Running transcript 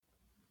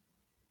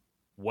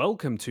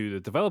Welcome to the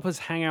Developers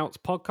Hangouts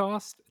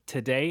podcast.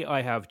 Today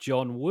I have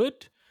Jon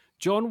Wood.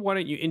 Jon, why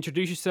don't you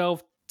introduce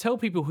yourself, tell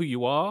people who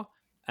you are,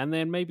 and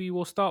then maybe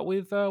we'll start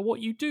with what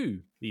you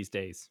do these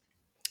days.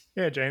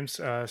 Yeah, James.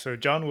 So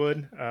Jon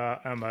Wood.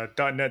 I'm a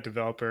 .NET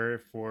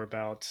developer for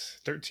about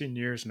 13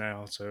 years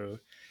now. So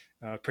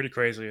pretty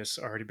crazy. It's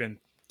already been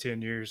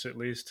 10 years at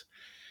least.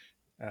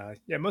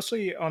 Yeah,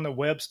 mostly on the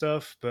web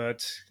stuff,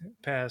 but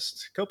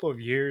past couple of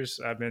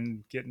years, I've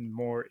been getting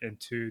more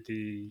into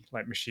the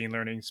machine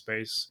learning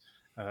space,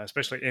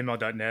 especially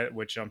ML.NET,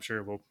 which I'm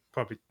sure we'll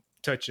probably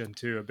touch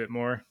into a bit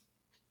more.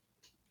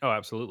 Oh,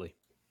 absolutely.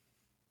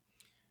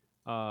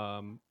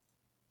 Um,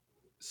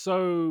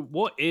 so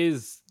what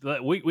is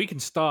we can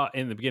start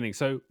in the beginning.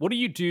 So what do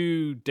you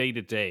do day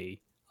to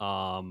day?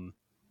 Are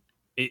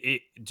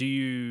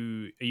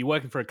you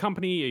working for a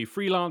company? Are you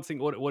freelancing?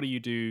 What do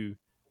you do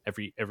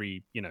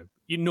every your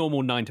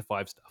normal 9 to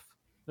 5 stuff?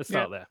 Let's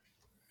Yeah, start there.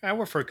 I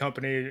work for a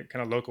company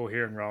kind of local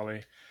here in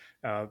Raleigh,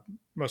 uh,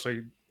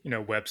 mostly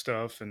web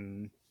stuff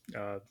and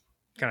uh,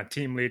 kind of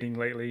team leading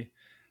lately,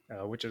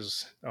 which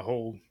is a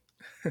whole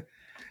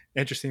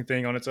interesting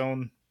thing on its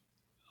own.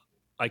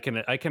 I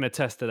can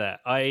attest to that.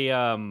 I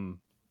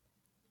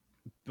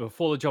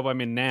before the job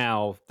I'm in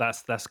now,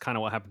 that's kind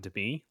of what happened to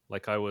me.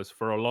 Like I was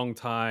for a long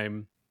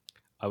time,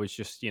 I was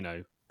just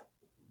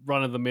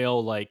run of the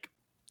mill like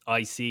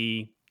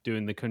IC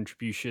doing the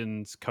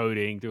contributions,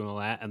 coding, doing all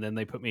that, and then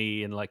they put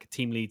me in like a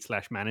team lead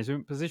slash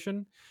management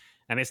position,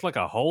 and it's like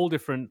a whole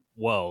different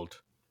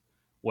world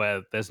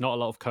where there's not a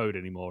lot of code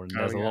anymore, and Oh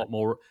yeah,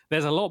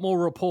 there's a lot more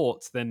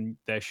reports than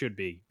there should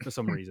be for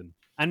some reason,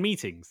 and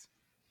meetings.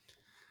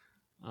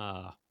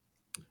 Uh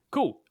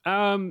Cool.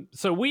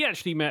 So we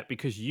actually met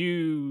because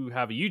you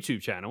have a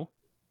YouTube channel.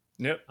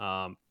 yep.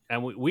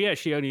 And we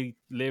actually only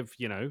live,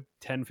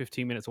 10,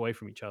 15 minutes away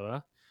from each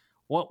other.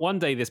 One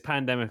day this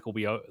pandemic will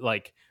be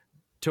like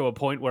to a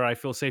point where I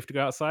feel safe to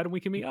go outside and we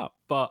can meet up.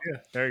 But Yeah,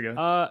 there you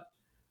go. uh,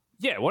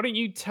 yeah, why don't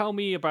you tell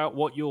me about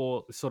what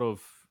your sort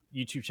of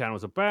YouTube channel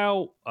is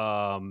about,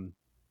 and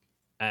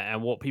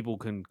what people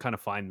can kind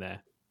of find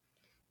there?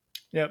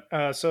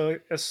 Yep. So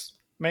it's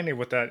mainly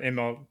with that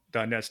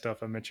ML.NET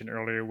stuff I mentioned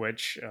earlier,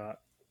 which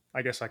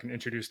I guess I can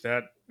introduce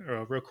that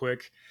real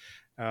quick.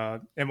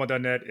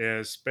 ML.NET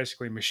is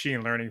basically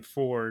machine learning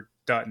for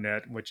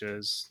 .NET, which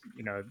is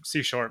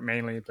C sharp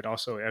mainly, but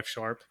also F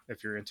sharp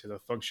if you're into the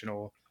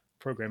functional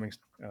programming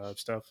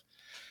stuff.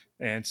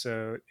 And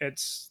so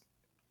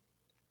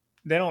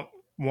they don't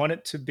want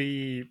it to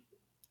be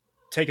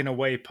taking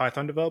away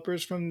Python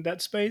developers from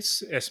that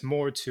space. It's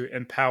more to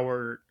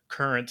empower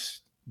current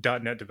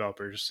 .NET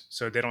developers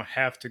so they don't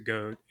have to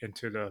go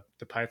into the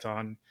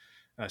Python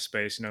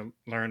space,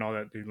 learn all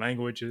that new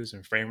languages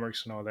and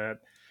frameworks and all that.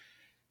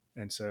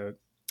 And so,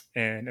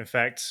 and in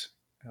fact,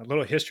 a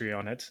little history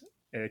on it.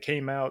 It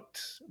came out,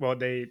 well,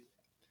 they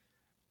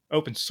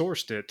open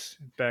sourced it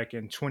back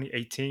in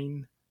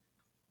 2018,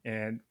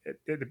 and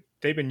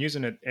they've been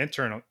using it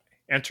internally,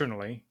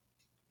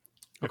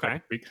 if I can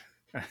Okay.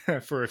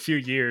 speak, for a few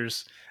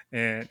years,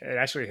 and it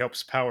actually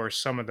helps power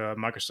some of the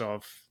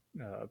Microsoft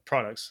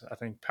products. I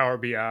think Power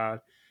BI,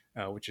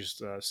 which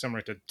is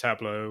similar to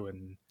Tableau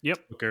and Yep.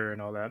 Looker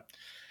and all that,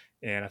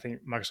 and I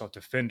think Microsoft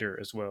Defender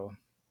as well.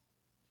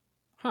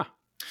 Huh.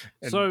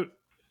 And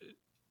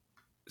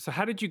So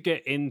how did you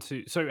get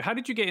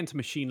into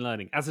machine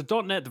learning as a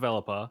 .NET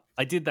developer?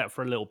 I did that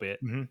for a little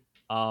bit. mhm.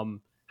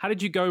 How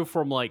did you go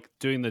from like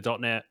doing the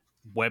 .NET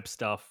web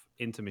stuff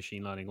into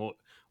machine learning? Or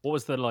what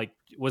was the like?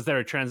 Was there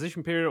a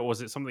transition period, or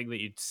was it something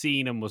that you'd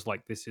seen and was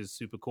like, "This is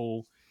super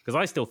cool"? Because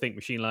I still think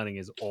machine learning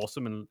is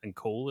awesome and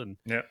cool and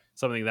Yeah,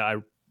 something that I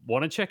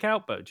want to check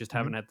out, but just mhm.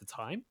 haven't had the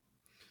time.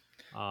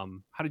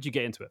 How did you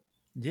get into it?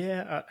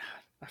 Yeah.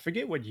 I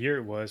forget what year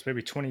it was.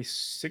 Maybe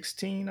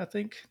 2016. I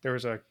think there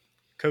was a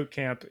code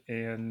camp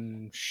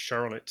in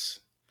Charlotte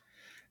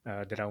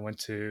that I went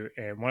to,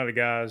 and one of the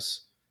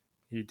guys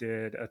he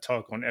did a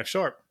talk on F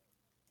sharp,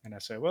 and I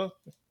said, "Well,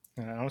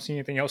 I don't see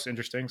anything else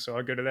interesting, so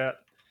I'll go to that."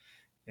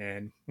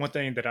 And one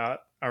thing that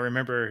I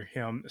remember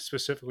him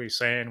specifically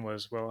saying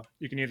was, "Well,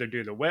 you can either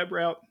do the web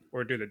route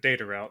or do the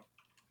data route,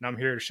 and I'm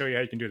here to show you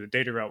how you can do the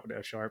data route with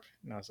F sharp."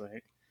 And I was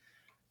like,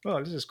 "Well,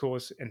 this is cool,"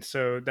 and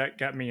so that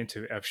got me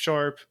into F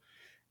sharp,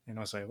 and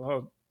I was like,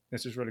 "Well,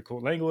 this is really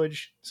cool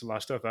language. It's a lot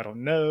of stuff I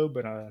don't know,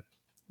 but uh,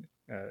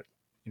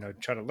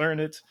 try to learn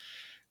it."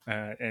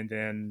 And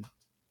then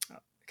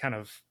kind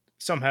of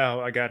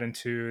somehow I got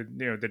into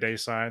the data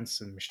science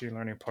and machine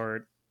learning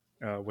part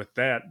with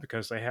that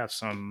because they have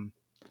some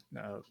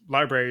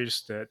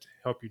libraries that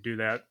help you do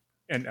that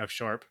in F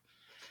sharp.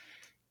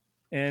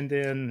 And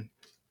then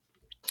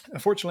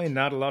unfortunately,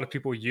 not a lot of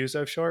people use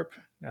F sharp.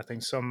 I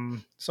think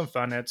some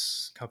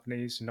finance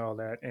companies and all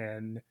that.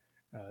 And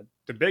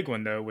the big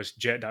one though was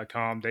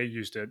Jet.com. They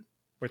used it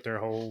with their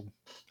whole,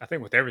 I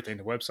think, with everything,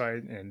 the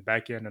website and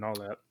backend and all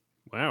that.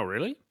 Wow,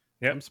 really?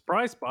 Yep.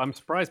 I'm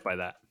surprised by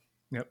that.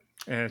 Yep.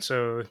 And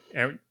so,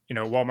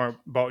 Walmart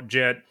bought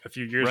Jet a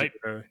few years Right?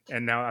 ago,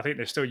 and now I think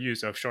they still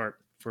use F sharp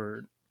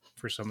for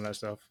some of that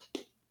stuff.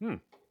 Hmm.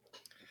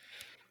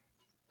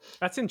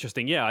 That's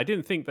interesting. Yeah, I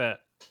didn't think that.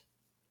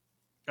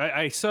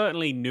 I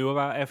certainly knew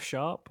about F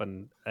sharp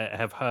and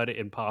have heard it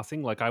in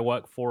passing. Like I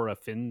work for I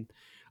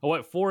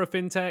work for a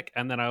fintech,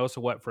 and then I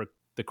also work for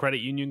the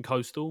credit union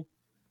Coastal,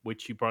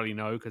 which you probably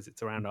know because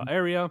it's around our Hmm.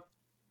 area.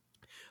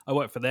 I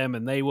worked for them,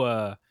 and they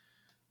were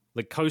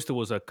like Coastal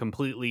was a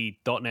completely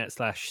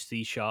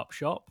 .NET/C#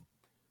 shop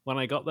when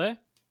I got there,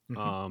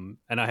 Hmm.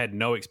 and I had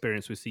no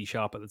experience with C#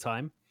 at the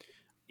time,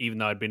 even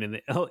though I'd been in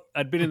the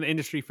I'd been in the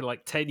industry for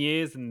like 10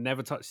 years and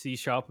never touched C#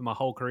 in my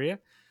whole career.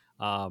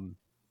 Um,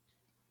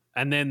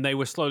 and then they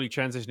were slowly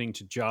transitioning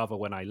to Java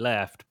when I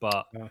left,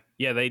 but Uh,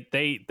 yeah,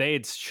 they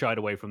had shied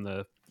away from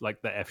the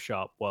like the F#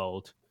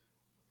 world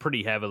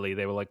pretty heavily.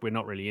 They were like, we're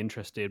not really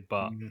interested,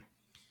 but mhm.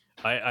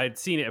 I'd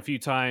seen it a few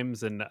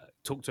times and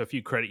talked to a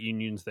few credit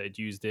unions that had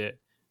used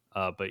it.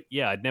 But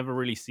yeah, I'd never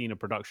really seen a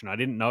production. I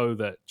didn't know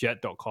that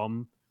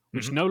Jet.com,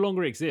 which Mhm. no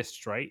longer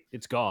exists, right?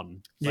 It's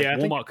gone. Like Yeah, I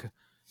think. Walmart,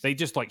 they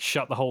just like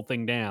shut the whole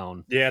thing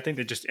down. Yeah, I think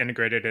they just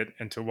integrated it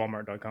into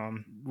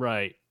Walmart.com.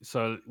 Right.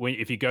 So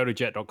if you go to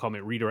Jet.com,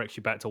 it redirects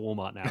you back to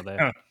Walmart now there.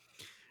 Huh.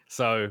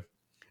 So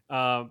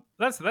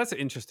that's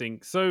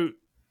interesting. So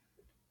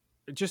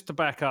just to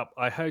back up,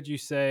 I heard you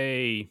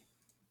say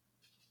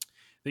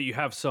that you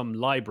have some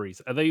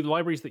libraries. Are they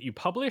libraries that you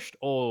published,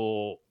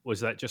 or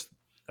was that just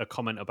a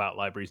comment about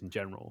libraries in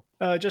general?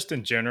 Just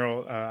in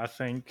general, I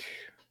think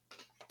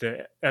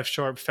the F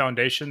Sharp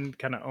Foundation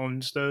kind of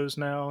owns those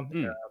now.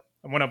 Hmm.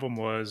 One of them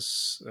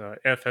was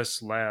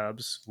FS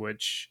Labs,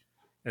 which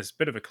is a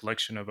bit of a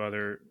collection of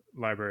other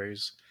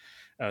libraries.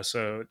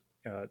 So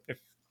if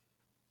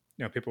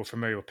people are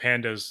familiar with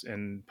pandas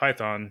in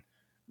Python,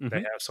 they Mm-hmm.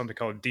 have something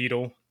called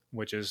DDL,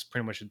 which is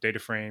pretty much a data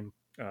frame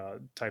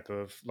type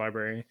of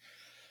library.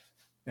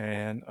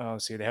 And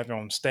let's see, they have their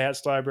own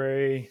stats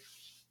library.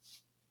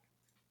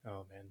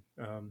 Oh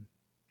man,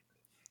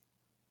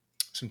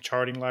 some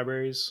charting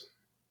libraries.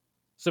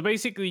 So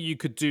basically, you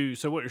could do.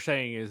 So what you're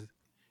saying is,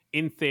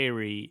 in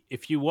theory,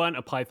 if you weren't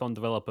a Python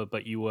developer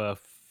but you were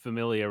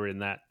familiar in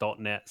that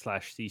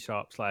 .NET/C#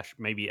 /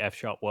 maybe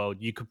F#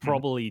 world, you could Mhm.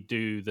 probably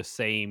do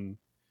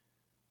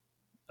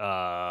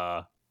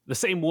uh, the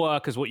same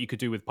work as what you could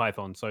do with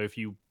Python. So if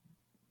you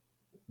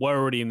were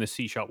already in the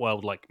C#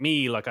 world like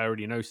me, like I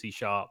already know C#,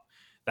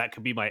 that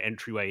could be my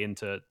entryway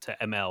into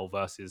ML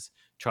versus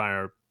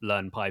trying to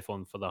learn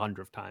Python for the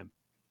 100th time.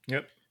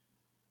 Yep.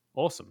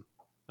 Awesome.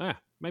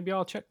 Maybe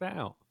I'll check that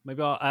out.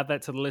 Maybe I'll add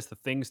that to the list of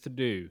things to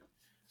do,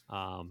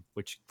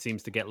 which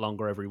seems to get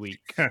longer every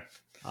week.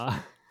 Uh,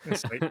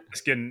 It's like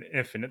it's getting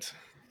infinite.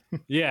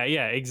 yeah,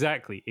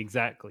 exactly.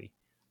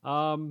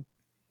 Um,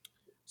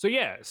 so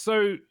yeah,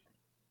 so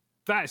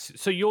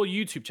your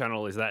YouTube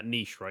channel is that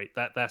niche, right?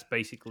 That's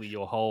basically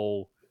your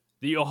whole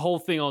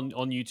thing on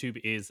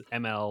YouTube is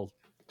ML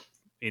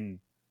in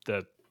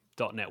the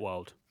 .NET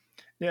world.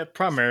 Yeah,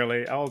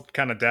 primarily I'll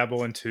kind of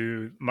dabble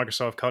into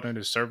Microsoft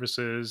Cognitive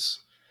Services,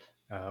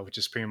 which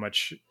is pretty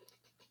much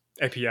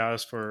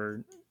APIs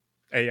for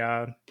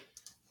AI,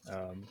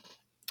 um,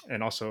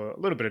 and also a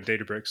little bit of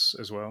Databricks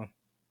as well.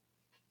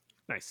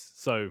 Nice.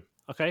 So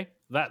okay,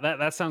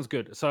 that sounds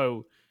good.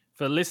 So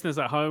for listeners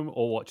at home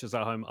or watchers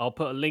at home, I'll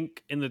put a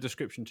link in the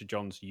description to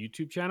John's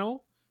YouTube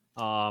channel,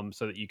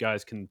 so that you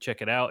guys can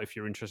check it out if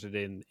you're interested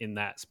in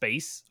that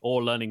space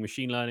or learning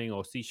machine learning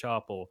or C#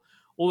 or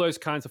all those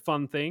kinds of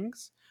fun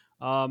things.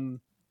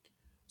 Um,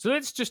 so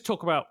let's just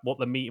talk about what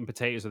the meat and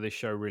potatoes of this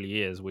show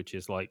really is, which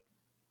is like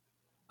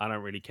I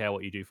don't really care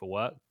what you do for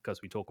work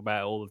because we talk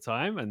about it all the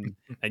time, and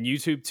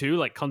YouTube too.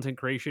 Like content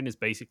creation is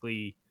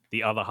basically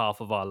the other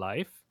half of our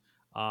life.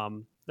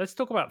 Let's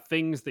talk about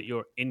things that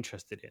you're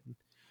interested in.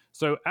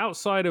 So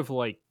outside of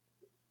like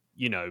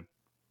you know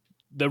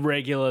the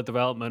regular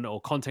development or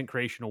content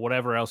creation or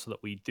whatever else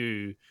that we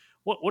do,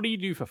 what do you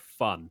do for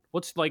fun?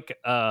 What's like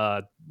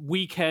a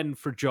weekend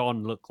for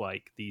John look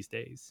like these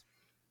days?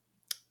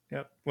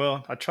 Yep.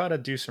 Well, I try to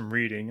do some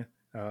reading.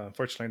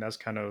 Unfortunately, that's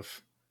kind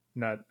of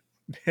not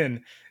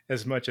been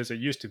as much as it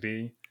used to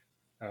be.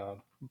 Uh,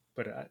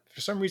 but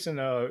for some reason,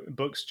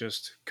 books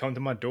just come to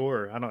my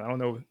door. I don't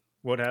know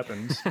what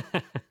happens.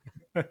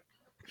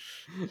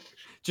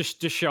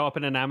 just show up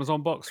in an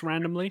Amazon box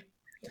randomly.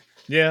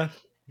 Yeah,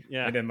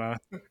 Yeah. and then my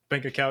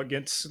bank account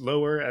gets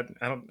lower.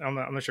 I'm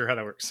not sure how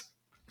that works.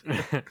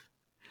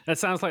 That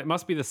sounds like it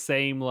must be the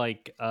same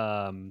like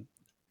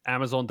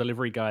Amazon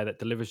delivery guy that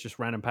delivers just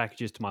random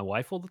packages to my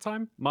wife all the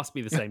time. Must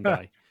be the same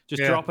guy.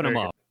 Just Yeah, dropping there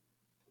them you off.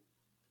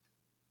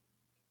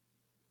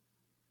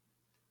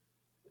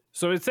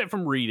 So except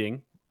from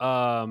reading,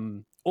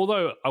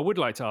 although I would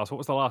like to ask, what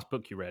was the last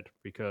book you read?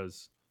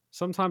 Because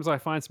sometimes I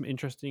find some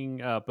interesting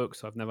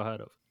books I've never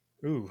heard of.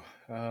 go. Ooh,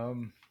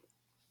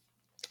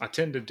 I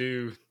tend to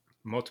do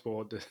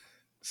multiple at the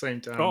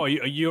same time. Oh,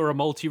 you're a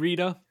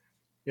multi-reader?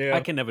 I Yeah.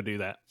 can never do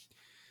that.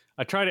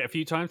 I tried it a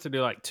few times to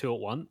do like two at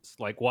once,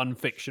 like one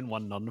fiction,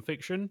 one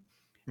non-fiction.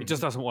 It just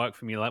Mhm. doesn't work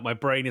for me. Like my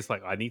brain is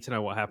like, I need to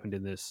know what happened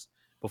in this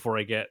before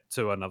I get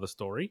to another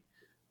story.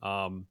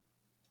 Um,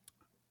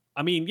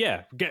 I mean,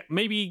 yeah,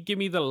 maybe give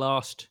me the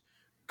last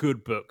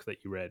good book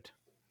that you read.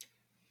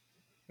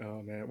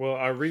 Oh man. Well,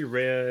 I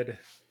reread.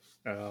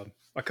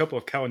 a couple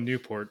of Cal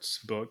Newport's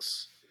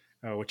books,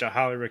 which I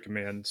highly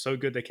recommend. So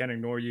Good They Can't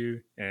Ignore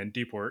You and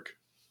Deep Work.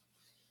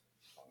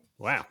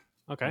 Wow.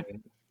 Okay.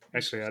 And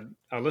actually, Interesting.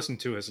 I listened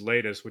to his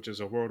latest, which is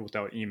A World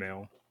Without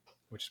Email,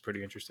 which is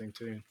pretty interesting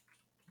too.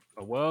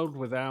 A World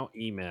Without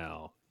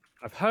Email.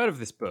 I've heard of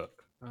this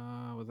book.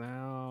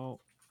 Without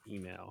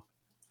Email.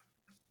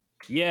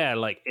 Yeah,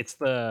 like it's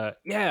the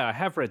I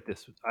have read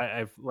this.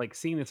 I've like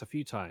seen this a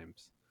few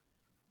times.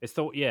 It's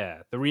the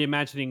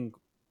reimagining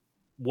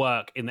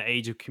work in the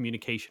age of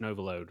communication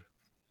overload.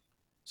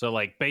 So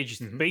like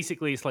Hmm.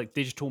 basically it's like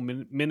digital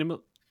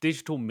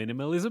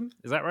minimalism.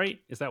 Is that right?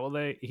 Is that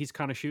what he's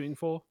kind of shooting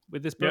for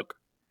with this Yep. book?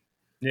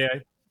 Yeah,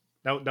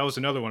 that was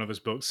another one of his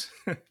books.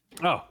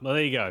 Oh, well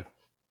there you go.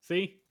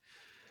 See?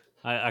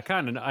 I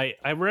kind of I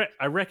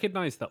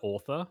recognize the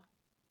author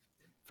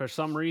for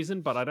some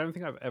reason, but I don't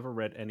think I've ever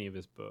read any of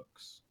his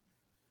books.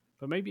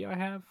 But maybe I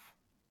have.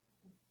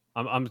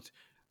 I'm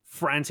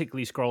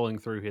frantically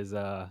scrolling through his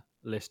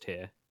list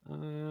here.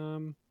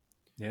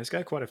 Yeah, it's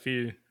got quite a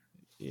few.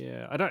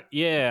 Yeah, I don't.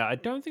 Yeah, I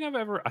don't think I've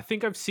ever. I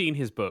think I've seen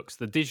his books,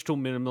 the Digital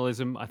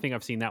Minimalism. I think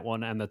I've seen that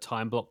one and the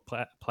Time Block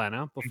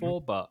Planner Mhm.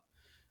 before, but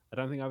I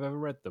don't think I've ever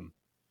read them.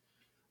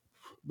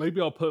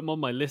 Maybe I'll put them on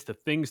my list of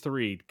things to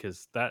read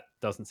because that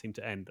doesn't seem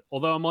to end.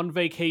 Although I'm on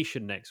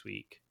vacation next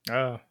week,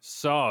 Oh,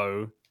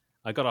 so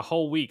I got a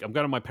whole week. I'm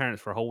going to my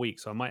parents for a whole week,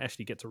 so I might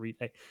actually get to read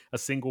a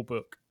single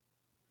book,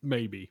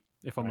 maybe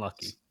if I'm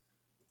lucky. nice.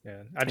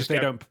 Yeah, If they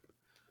don't,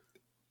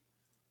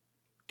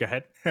 go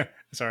ahead.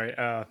 sorry,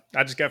 I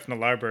just got from the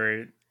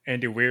library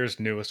Andy Weir's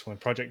newest one,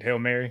 Project Hail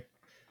Mary.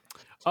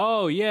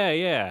 Oh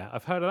yeah,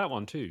 I've heard of that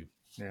one too.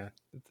 Yeah.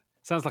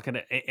 Sounds like an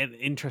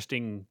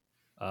interesting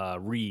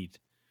read.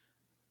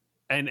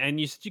 And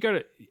you said you go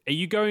to? Are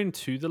you going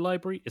to the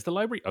library? Is the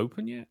library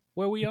open yet?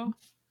 Where we are? Mhm.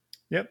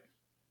 Yep.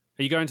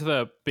 Are you going to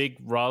the big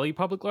Raleigh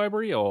Public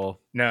Library, or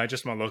No,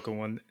 just my local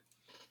one.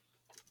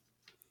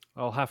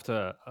 I'll have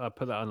to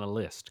put that on the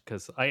list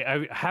because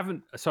I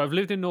haven't. So I've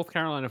lived in North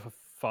Carolina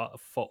for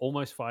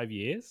almost 5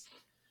 years.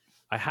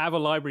 I have a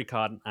library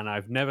card, and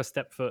I've never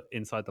stepped foot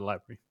inside the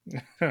library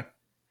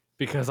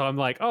because I'm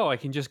like, oh, I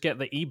can just get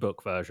the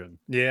ebook version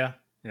Yeah.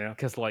 Yeah.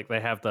 because like they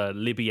have the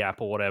Libby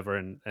app or whatever,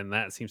 and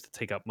that seems to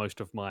take up most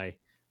of my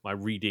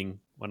reading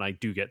when I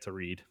do get to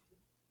read.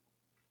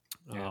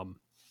 Yeah. Um,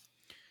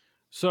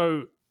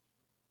 so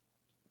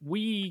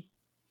we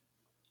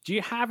do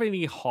you have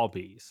any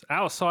hobbies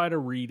outside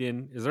of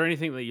reading? Is there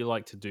anything that you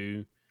like to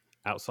do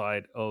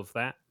outside of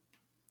that?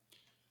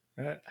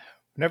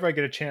 Whenever I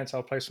get a chance,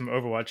 I'll play some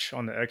Overwatch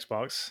on the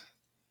Xbox.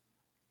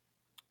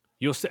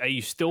 Are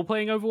you still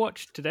playing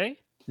Overwatch today? Is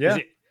Yeah.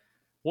 it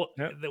what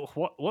Yep.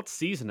 what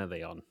season are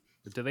they on?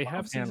 Do they Oh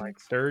have man, like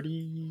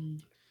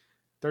seasons?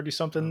 30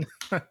 something.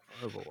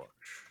 Overwatch.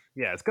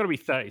 Yeah, it's got to be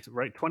 30,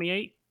 right?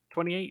 28,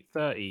 28,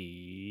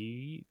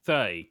 30,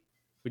 30.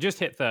 We just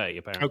hit 30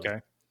 apparently. Okay.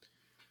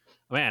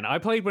 Man, I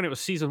played when it was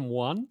season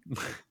 1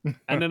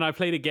 and then I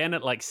played again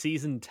at like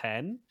season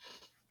 10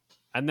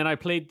 and then I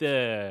played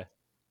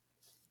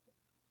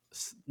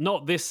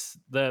not this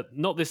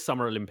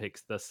summer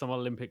Olympics, the summer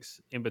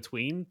Olympics in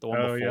between, the one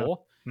Oh yeah.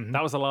 before. Hmm.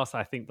 That was the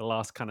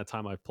last kind of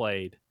time I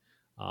played.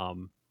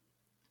 Um,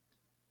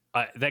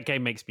 that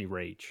game makes me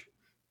rage.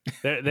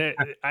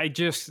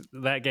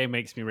 That game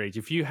makes me rage.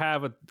 If you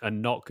have a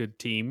not good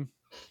team,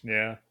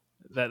 Yeah.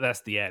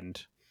 that's the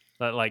end.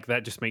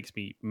 That just makes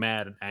me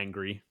mad and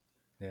angry.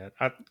 Yeah.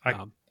 I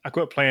Um, I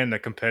quit playing the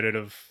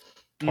competitive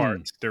mm,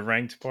 part, the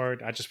ranked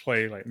part. I just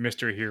play like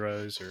Mystery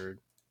Heroes or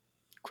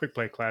Quick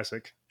Play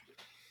Classic.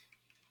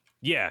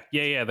 yeah.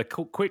 The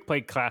quick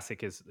play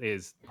classic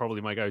is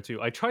probably my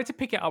go-to. I tried to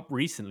pick it up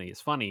recently.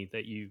 It's funny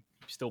that you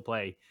still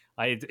play.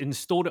 I had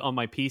installed it on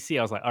my PC.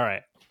 I was like, all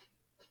right,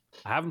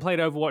 I haven't played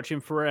Overwatch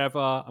in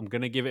forever. I'm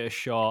gonna give it a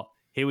shot.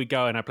 Here we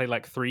go. And I played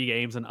like 3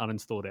 games and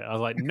uninstalled it. I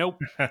was like, nope.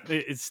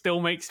 It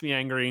still makes me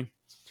angry.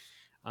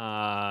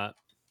 Uh,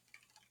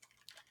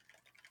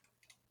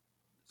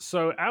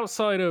 so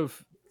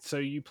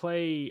you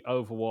play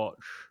Overwatch.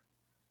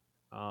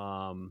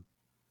 Um,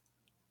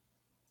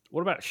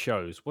 what about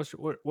shows?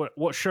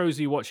 What shows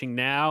are you watching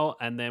now?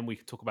 And then we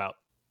can talk about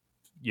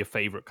your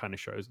favorite kind of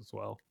shows as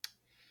well.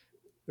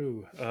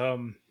 Ooh.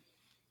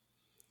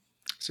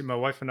 See, my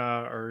wife and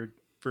I are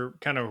we're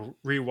kind of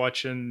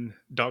rewatching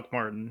Doc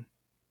Martin,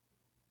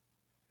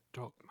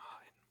 Dog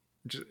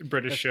which is a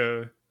British That's,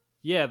 show.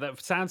 yeah,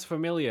 that sounds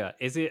familiar.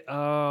 Is it?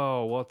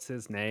 Oh, what's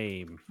his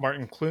name?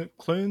 Martin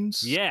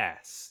Clunes.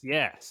 Yes.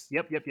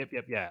 Yep.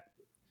 Yeah.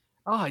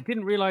 Oh, I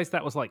didn't realize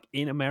that was like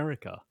in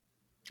America.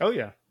 Oh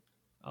yeah.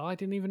 Oh, I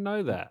didn't even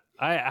know that.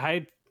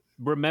 I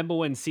remember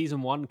when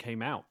season 1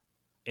 came out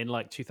in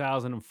like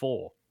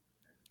 2004,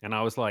 and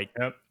I was like,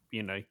 Yep.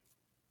 you know,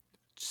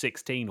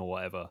 16 or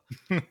whatever,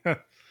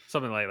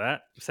 something like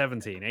that,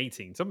 17,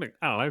 18, something.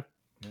 I don't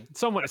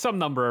know, some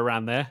number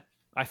around there.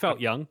 I I, felt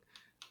young.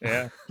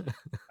 yeah.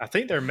 I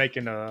think they're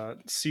making a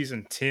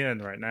season 10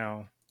 right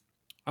now.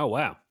 Oh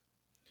wow!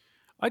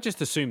 I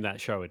just assumed that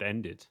show had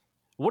ended.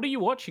 What are you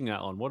watching that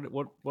on? What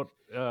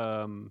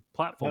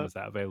platform Uh, is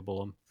that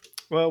available on?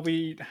 well,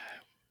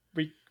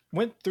 we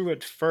went through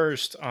it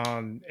first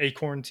on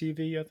Acorn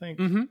TV, I think,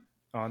 Mm-hmm.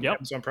 on Yep.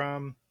 Amazon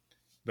Prime,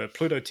 but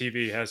Pluto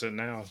TV has it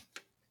now.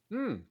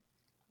 Mm.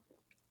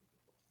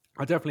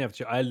 I definitely have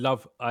to. I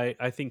love.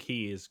 I think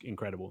he is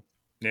incredible.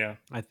 Yeah,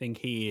 I think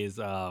he is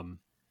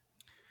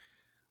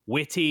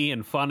witty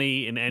and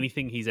funny in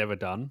anything he's ever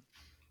done.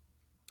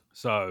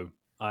 So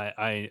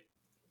I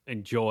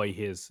enjoy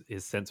his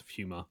sense of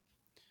humor.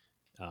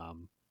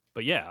 Um,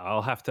 but yeah,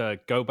 I'll have to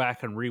go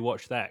back and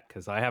rewatch that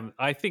because I haven't.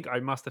 I think I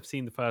must have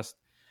seen the first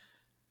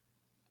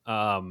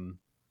um,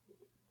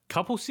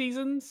 couple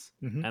seasons,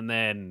 hmm and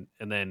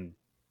then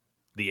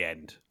the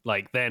end.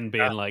 Like then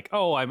being like,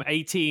 oh, I'm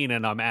 18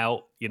 and I'm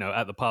out,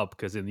 at the pub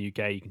because in the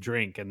UK you can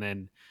drink, and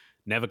then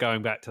never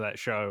going back to that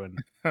show and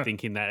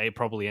thinking that it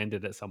probably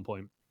ended at some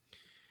point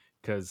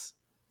because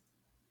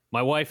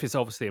my wife is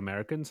obviously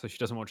American, so she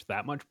doesn't watch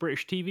that much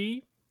British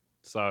TV.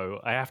 So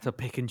I have to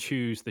pick and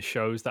choose the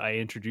shows that I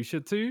introduce her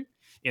to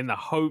in the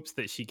hopes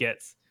that she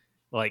gets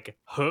like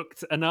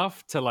hooked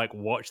enough to like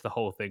watch the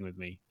whole thing with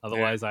me. yeah,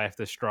 Otherwise, I have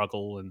to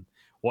struggle and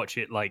watch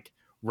it like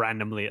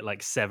randomly at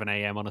like 7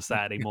 a.m. on a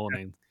Saturday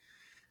morning.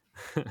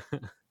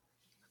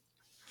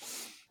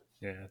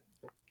 yeah,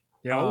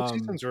 yeah. All the um,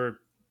 seasons were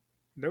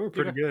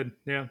pretty okay. good.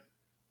 Yeah,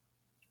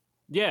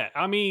 Yeah,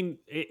 I mean,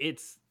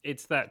 it's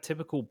that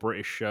typical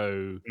British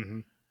show. hmm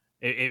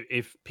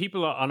If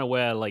people are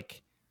unaware,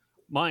 like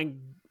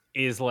mine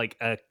is like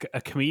a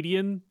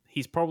comedian.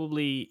 He's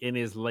probably in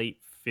his late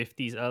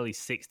 50s, early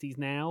 60s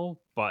now,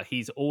 but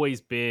he's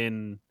always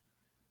been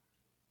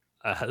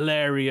a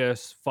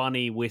hilarious,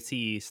 funny,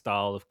 witty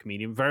style of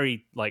comedian.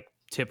 Very like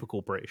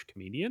typical British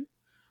comedian.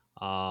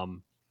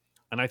 Um,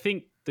 and I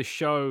think the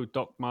show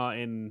Doc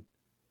Martin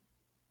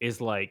is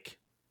like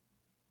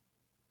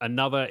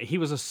another. He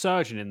was a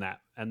surgeon in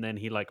that, and then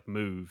he like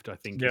moved. I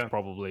think is yeah,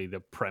 probably the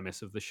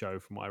premise of the show,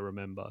 from what I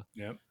remember.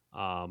 yeah,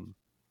 Um,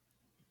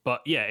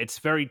 but yeah, it's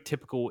very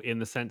typical in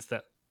the sense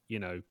that you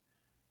know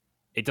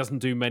it doesn't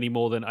do many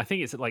more than I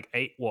think it's like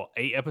eight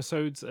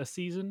episodes a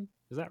season.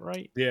 Is that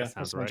right? That yeah. That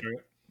sounds sounds right.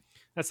 right.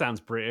 That sounds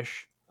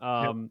British.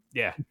 Yep.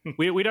 Yeah,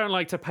 we don't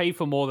like to pay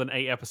for more than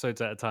 8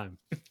 episodes at a time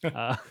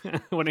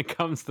when it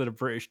comes to the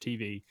British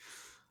TV.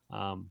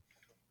 Um,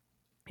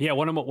 yeah,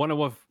 one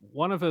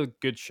of the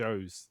good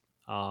shows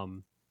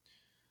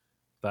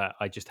that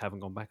I just haven't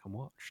gone back and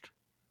watched.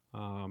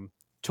 Um,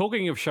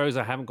 Talking of shows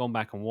I haven't gone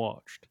back and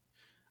watched,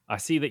 I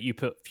see that you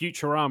put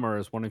Futurama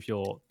as one of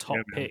your Yeah, top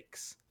man.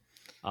 picks.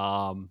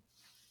 Um,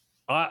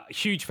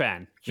 huge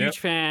fan, Yep. huge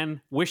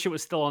fan. Wish it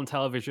was still on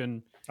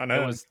television. I It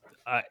know. was.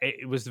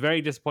 It was very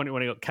disappointing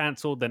when it got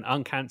cancelled, then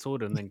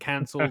uncancelled, and then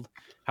cancelled.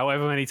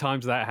 However many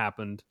times that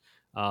happened.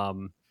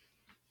 Um,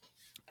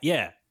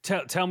 yeah,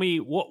 tell me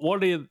what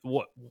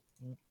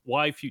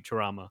why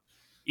Futurama,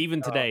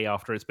 even Uh, today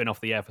after it's been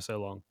off the air for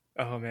so long.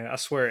 oh man, I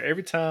swear,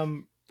 every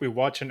time we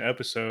watch an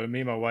episode,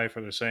 me and my wife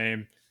are the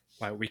same.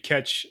 Like we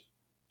catch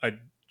a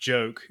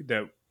joke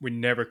that we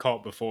never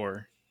caught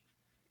before,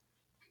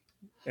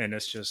 and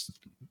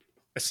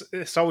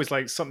it's always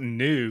like something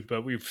new.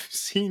 But we've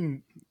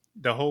seen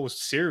the whole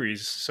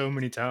series so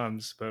many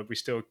times, but we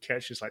still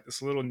catch just like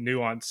this little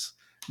nuance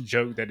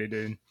joke that they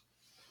did.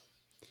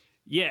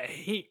 Yeah,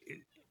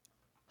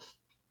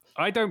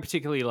 I don't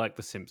particularly like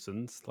The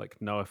Simpsons. Like,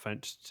 no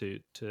offense to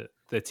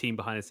the team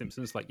behind The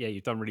Simpsons. Like, yeah,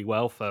 you've done really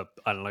well for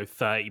I don't know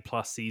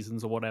 30+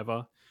 seasons or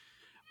whatever.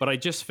 But I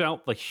just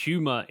felt the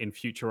humor in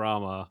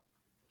Futurama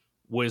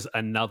was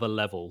another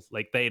level.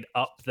 Like they'd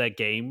upped their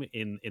game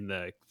in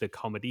the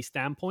comedy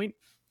standpoint.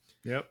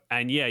 Yep.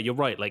 And yeah, you're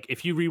right. Like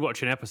if you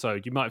rewatch an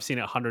episode, you might have seen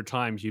it 100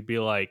 times. You'd be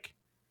like,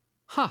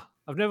 "Huh,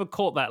 I've never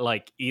caught that."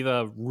 Like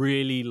either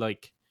really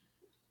like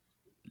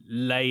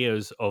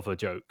layers of a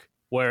joke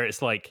where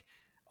it's like,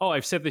 oh,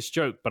 I've said this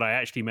joke, but I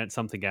actually meant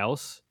something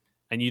else,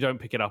 and you don't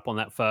pick it up on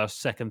that first,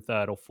 second,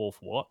 third, or fourth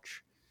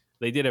watch.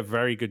 They did a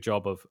very good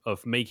job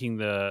of making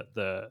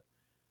the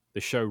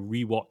show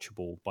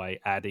rewatchable by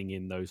adding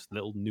in those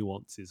little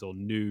nuances or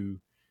new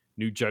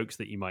jokes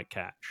that you might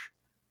catch.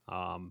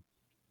 Um,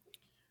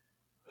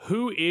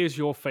 who is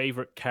your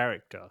favorite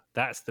character?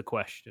 That's the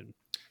question.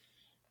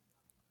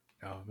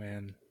 Oh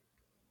man,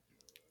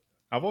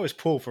 I've always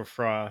pulled for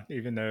Fry,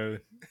 even though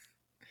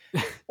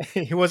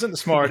he wasn't the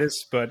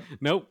smartest, but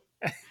Nope.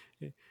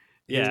 he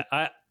Yeah,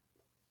 I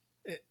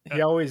uh,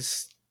 he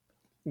always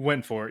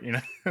went for it. You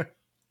know.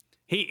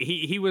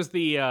 he was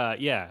the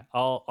yeah.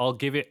 I'll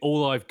give it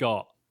all I've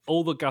got,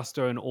 all the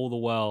gusto and all the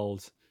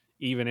world,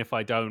 even if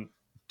I don't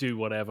do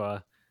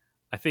whatever.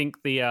 I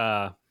think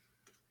the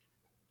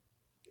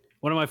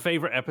one of my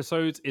favorite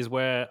episodes is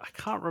where I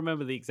can't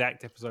remember the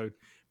exact episode,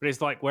 but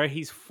it's like where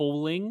he's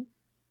falling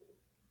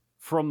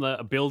from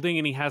the building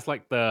and he has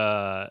like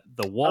the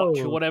watch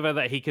or Oh, whatever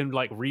that he can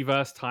like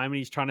reverse time and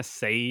he's trying to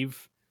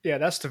save. yeah,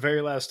 that's the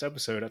very last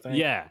episode, I think.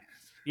 Yeah.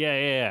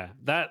 Yeah.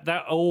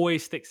 That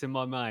always sticks in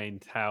my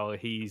mind how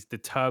he's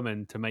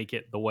determined to make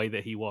it the way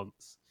that he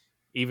wants,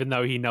 even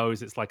though he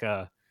knows it's like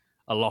a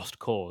lost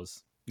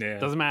cause. Yeah.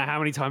 Doesn't matter how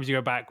many times you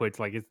go backwards,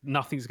 like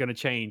nothing's going to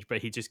change,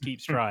 but he just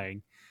keeps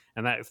trying,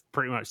 and that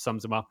pretty much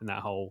sums him up in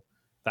that whole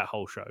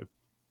show.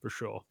 for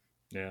sure.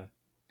 Yeah.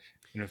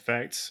 And in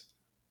fact,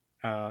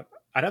 I'd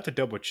have to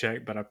double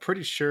check, but I'm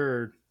pretty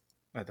sure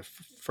the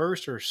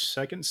first or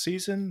second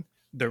season,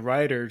 the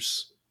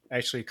writers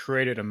actually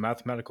created a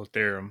mathematical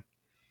theorem.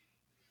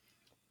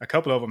 A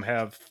couple of them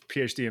have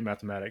PhD in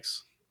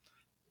mathematics.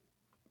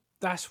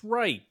 That's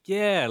right.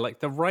 Yeah, like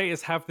the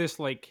writers have this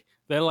like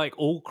they're like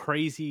all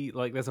crazy.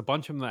 Like there's a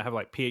bunch of them that have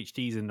like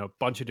PhDs in a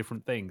bunch of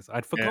different things. I'd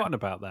Yeah. forgotten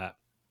about that,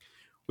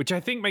 which I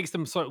think makes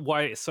them so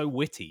why it's so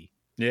witty.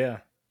 Yeah.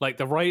 Like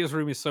the writers'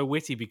 room is so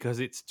witty because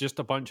it's just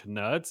a bunch of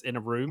nerds in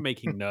a room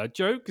making nerd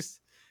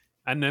jokes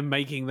and then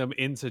making them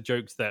into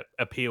jokes that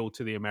appeal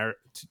to the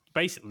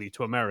basically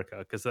to America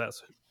because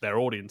that's their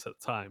audience at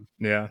the time.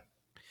 Yeah.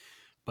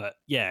 But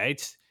yeah,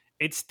 it's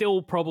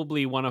still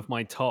probably one of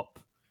my top.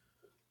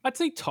 I'd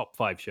say top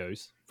 5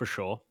 shows for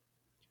sure,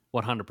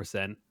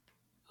 100%.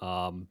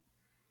 Um,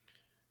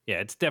 yeah,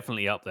 it's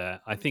definitely up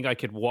there. I think I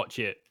could watch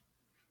it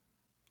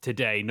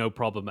today, no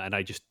problem, and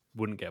I just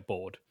wouldn't get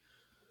bored.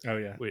 Oh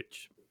yeah.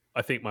 Which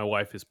I think my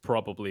wife is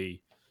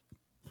probably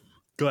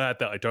glad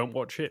that I don't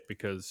watch it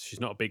because she's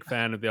not a big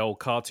fan of the old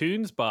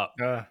cartoons, but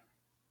Uh,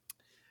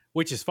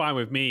 which is fine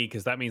with me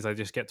because that means I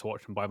just get to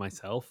watch them by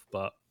myself.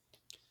 But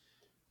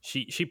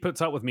she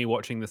puts up with me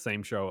watching the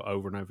same show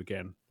over and over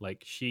again.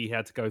 Like she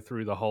had to go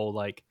through the whole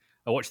like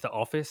I watched The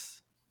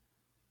Office.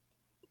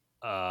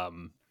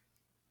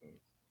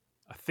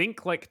 I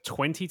think like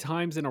 20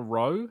 times in a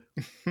row.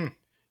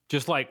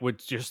 Just like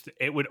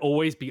it would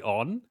always be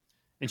on,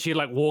 and she'd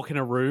like walk in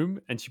a room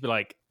and she'd be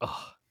like,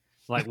 oh,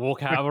 like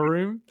walk out of a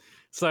room.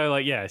 So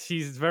like yeah,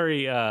 she's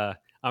very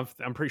I'm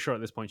pretty sure at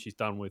this point she's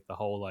done with the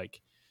whole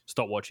like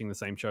stop watching the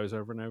same shows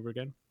over and over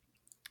again.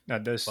 now,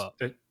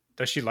 But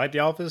does she like The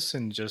Office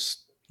and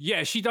just?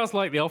 yeah, she does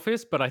like The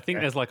Office, but I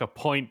think there's like a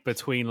point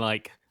between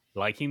like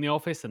liking The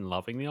Office and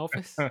loving The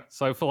Office.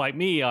 So for like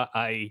me,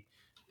 I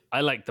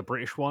like the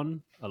British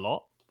one a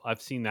lot.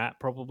 I've seen that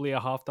probably a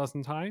half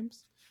dozen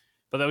times.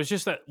 But there was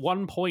just at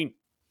one point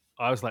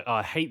I was like, oh,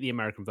 I hate the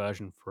American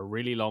version for a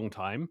really long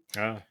time.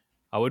 Oh.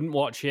 I wouldn't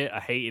watch it. I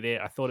hated it.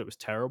 I thought it was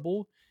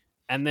terrible.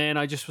 And then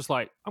I just was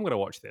like, I'm going to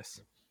watch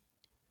this.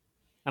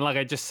 And like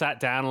I just sat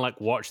down and like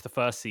watched the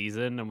first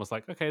season and was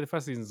like, okay, the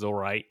first season's all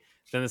right.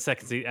 Then the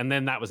second season, and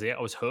then that was it.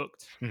 I was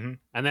hooked. Mm-hmm.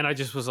 And then I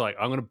just was like,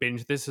 I'm going to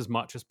binge this as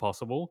much as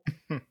possible.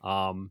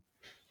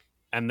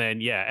 And then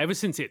yeah, ever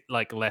since it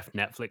like left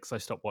Netflix, I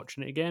stopped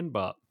watching it again.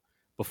 But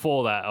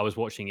before that, I was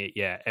watching it,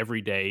 yeah,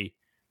 every day,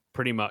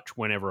 pretty much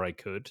whenever I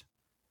could.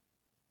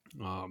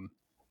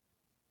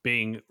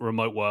 Being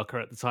remote worker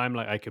at the time,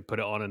 like I could put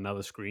it on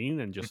another screen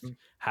and just Mm-hmm.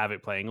 have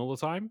it playing all the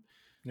time.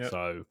 Yep.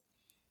 So,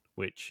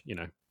 which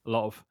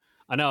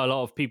I know a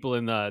lot of people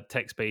in the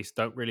tech space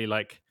don't really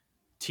like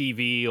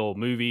TV or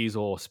movies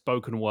or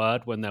spoken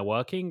word when they're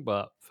working,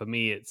 but for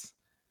me, it's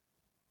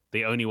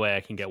the only way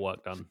I can get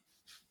work done.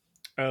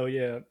 Oh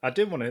yeah, I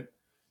did want to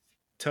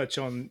touch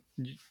on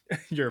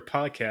your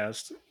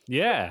podcast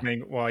Yeah,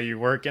 while you're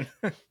working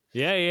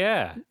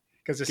yeah.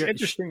 because it's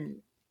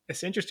interesting.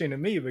 It's interesting to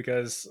me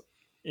because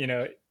you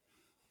know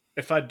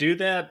if I do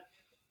that,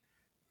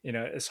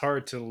 it's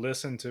hard to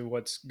listen to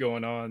what's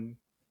going on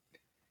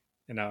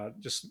and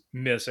just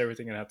miss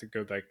everything and have to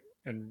go back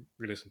and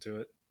re-listen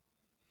to it.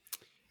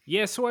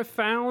 Yeah, so I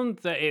found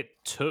that it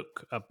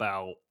took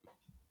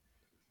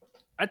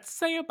I'd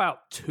say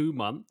about 2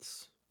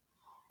 months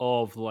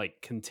of like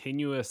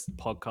continuous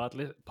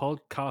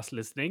podcast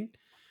listening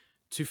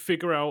to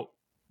figure out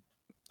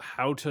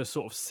how to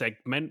sort of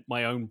segment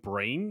my own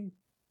brain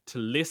to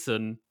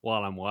listen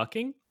while I'm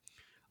working.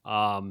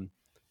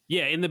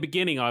 Yeah, in the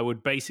beginning, I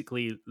would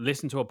basically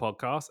listen to a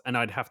podcast and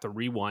I'd have to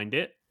rewind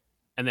it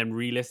and then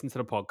re-listen to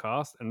the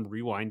podcast and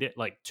rewind it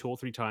like 2 or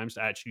 3 times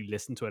to actually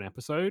listen to an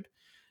episode.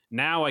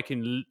 Now I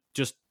can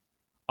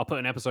I'll put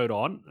an episode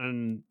on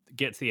and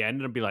get to the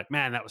end and be like,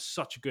 man, that was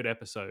such a good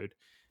episode,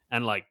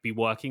 and like be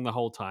working the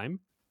whole time.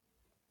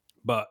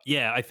 But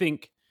yeah, I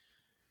think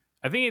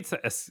it's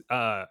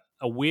a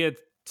weird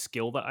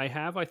skill that I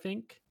have. I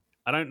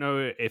don't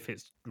know if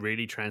it's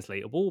really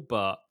translatable,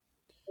 but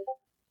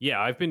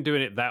yeah, I've been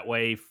doing it that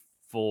way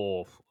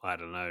for I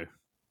don't know.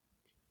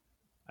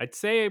 I'd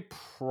say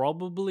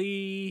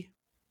probably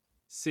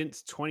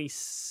since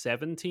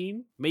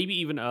 2017, maybe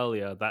even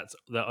earlier. That's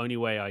the only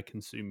way I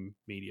consume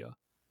media,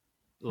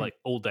 Hmm. like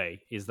all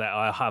day, is that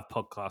I have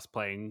podcasts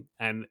playing,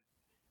 and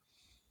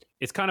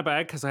it's kind of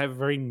bad because I have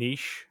very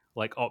niche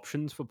like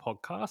options for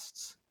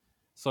podcasts.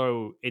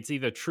 So it's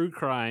either true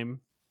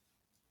crime,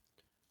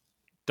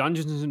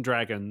 Dungeons and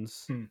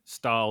Dragons Hmm.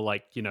 style,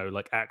 like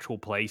like actual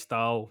play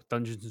style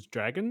Dungeons and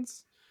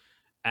Dragons,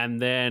 and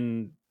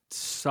then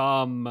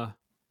some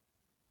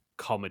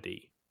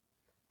comedy,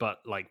 but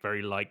like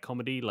very light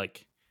comedy,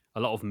 like a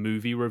lot of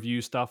movie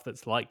review stuff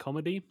that's light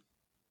comedy.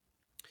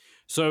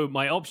 So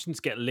my options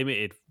get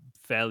limited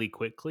fairly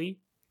quickly.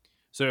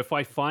 So if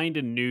I find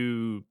a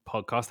new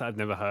podcast that I've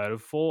never heard of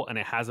before and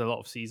it has a lot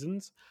of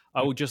seasons,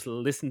 I will just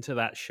listen to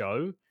that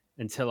show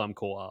until I'm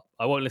caught up.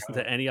 I won't listen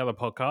to any other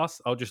podcasts.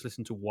 I'll just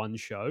listen to one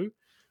show.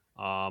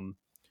 Um,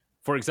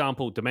 for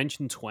example,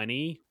 Dimension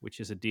 20, which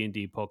is a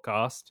D&D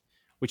podcast,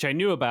 which I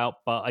knew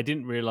about, but I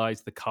didn't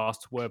realize the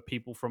cast were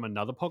people from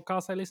another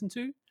podcast I listened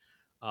to.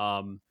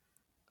 Um,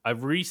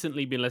 I've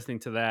recently been listening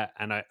to that,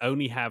 and I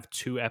only have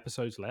 2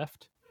 episodes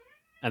left,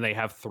 and they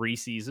have 3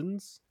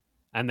 seasons,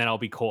 and then I'll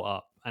be caught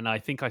up. And I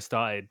think I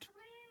started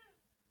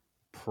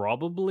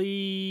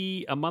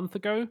probably a month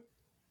ago.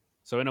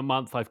 So in a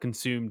month, I've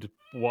consumed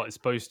what is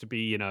supposed to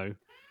be,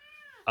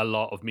 a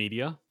lot of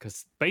media,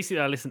 because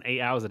basically I listen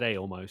 8 hours a day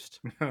almost.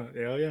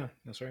 Yeah, yeah,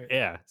 that's right.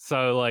 Yeah.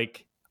 So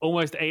like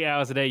almost 8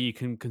 hours a day, you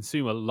can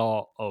consume a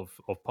lot of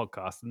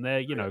podcasts, and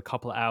they're, Yeah. a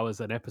couple of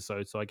hours an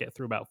episode. So I get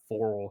through about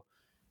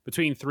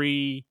between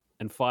 3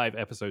 and 5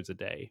 episodes a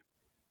day,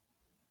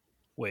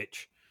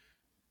 which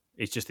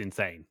is just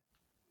insane.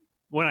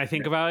 When I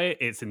think about it,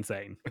 it's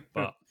insane.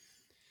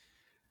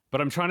 But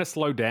I'm trying to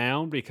slow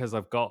down because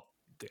I'm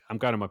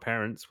going to my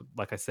parents,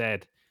 like I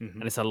said, Hmm.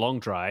 and it's a long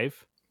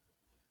drive.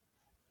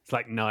 It's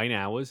like 9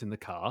 hours in the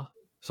car.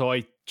 So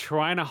I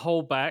trying to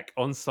hold back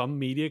on some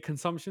media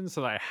consumption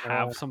so that I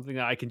have something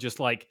that I can just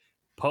like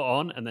put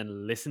on and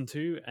then listen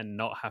to and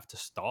not have to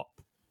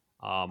stop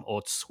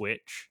or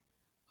switch.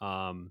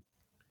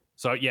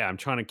 So yeah, I'm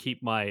trying to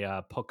keep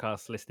my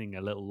podcast listening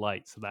a little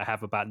light so that I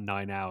have about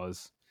 9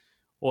 hours,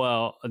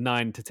 well,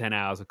 9 to 10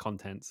 hours of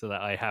content so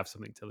that I have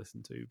something to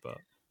listen to. But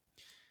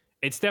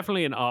it's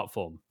definitely an art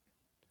form.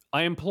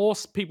 I implore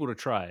people to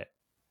try it.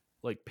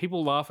 Like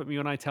people laugh at me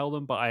when I tell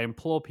them, but I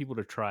implore people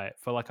to try it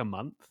for like a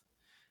month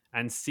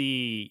and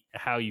see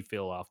how you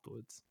feel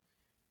afterwards.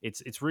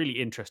 It's really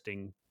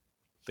interesting,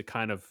 the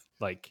kind of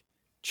like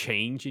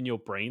change in your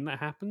brain that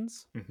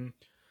happens. Hmm.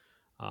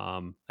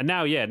 And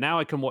now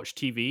I can watch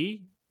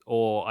TV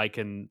or I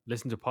can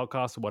listen to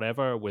podcasts or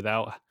whatever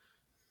without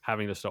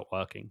having to stop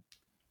working,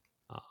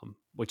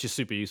 which is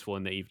super useful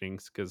in the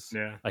evenings because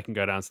Yeah. I can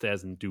go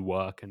downstairs and do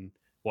work and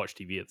watch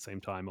TV at the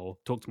same time or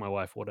talk to my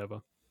wife or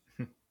whatever.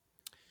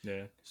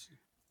 Yeah.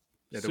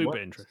 Yeah. Super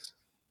interesting.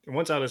 The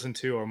ones I listen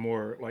to are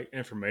more like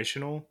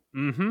informational.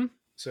 Mm-hmm.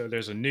 So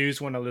there's a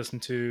news one I listen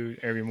to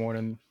every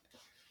morning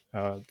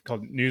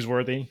called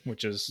Newsworthy,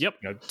 which is Yep.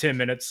 10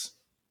 minutes.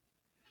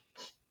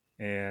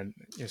 And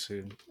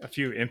a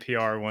few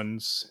NPR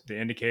ones, The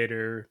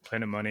Indicator,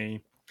 Planet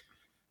Money,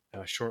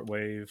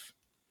 Shortwave.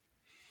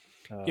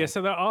 Yeah,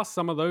 so there are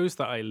some of those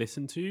that I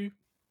listen to,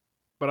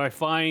 but I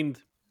find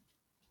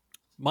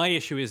my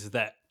issue is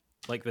that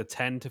like the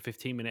 10 to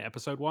 15 minute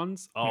episode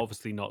ones are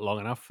obviously not long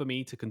enough for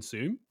me to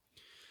consume.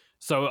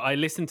 So I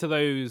listen to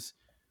those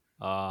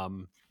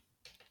um,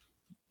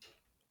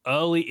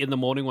 early in the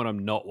morning when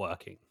I'm not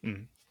working.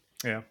 Mm.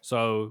 Yeah.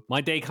 So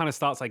my day kind of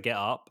starts, I get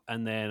up,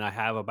 and then I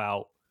have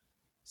about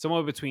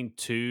somewhere between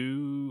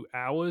 2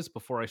 hours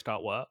before I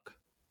start work.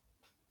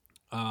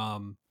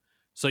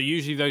 So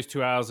usually those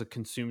 2 hours are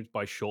consumed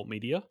by short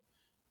media.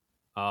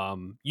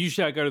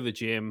 Usually I go to the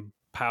gym,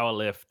 power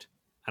lift,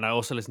 and I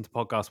also listen to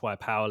podcasts while I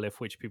power lift,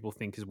 which people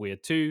think is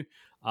weird too.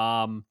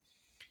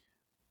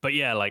 But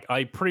yeah, like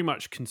I pretty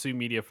much consume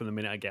media from the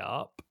minute I get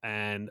up,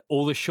 and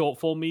all the short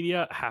form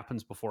media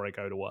happens before I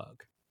go to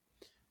work,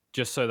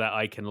 just so that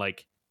I can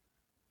like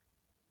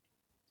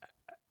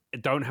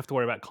don't have to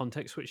worry about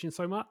context switching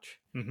so much.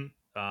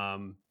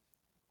 Mm-hmm.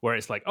 Where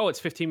it's like, oh, it's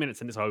 15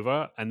 minutes and it's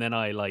over, and then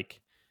I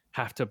like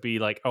have to be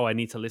like, oh, I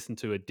need to listen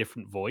to a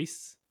different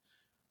voice,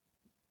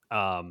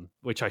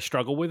 which I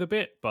struggle with a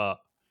bit. But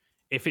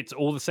if it's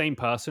all the same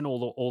person,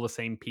 all the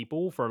same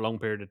people for a long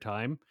period of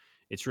time,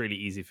 it's really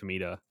easy for me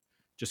to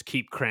just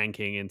keep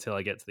cranking until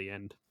I get to the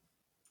end.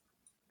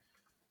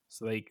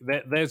 So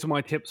there's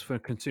my tips for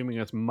consuming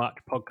as much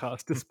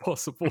podcast as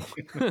possible.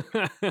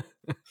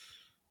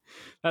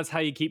 That's how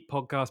you keep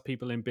podcast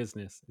people in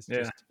business. It's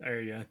Yeah. just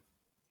There you go.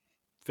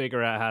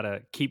 figure out how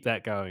to keep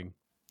that going.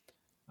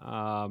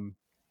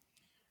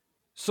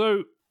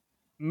 So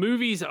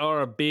movies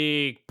are a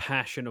big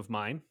passion of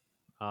mine.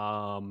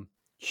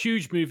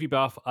 Huge movie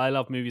buff. I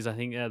love movies. I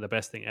think they're the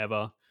best thing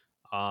ever.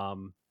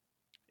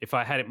 If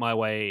I had it my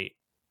way,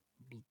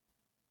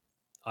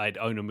 I'd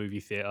own a movie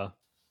theater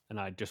and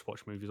I'd just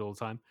watch movies all the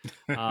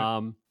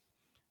time.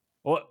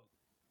 Well,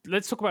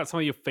 let's talk about some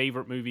of your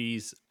favorite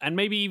movies and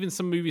maybe even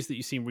some movies that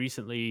you've seen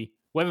recently.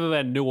 Whether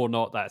they're new or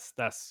not,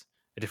 that's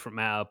a different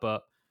matter.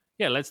 But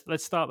yeah,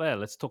 let's start there.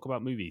 Let's talk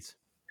about movies.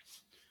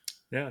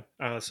 Yeah.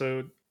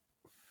 So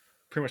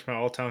pretty much my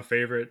all-time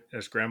favorite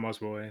is Grandma's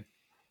Boy.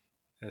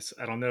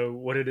 I don't know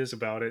what it is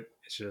about it.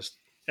 It's just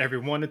every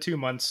 1 to 2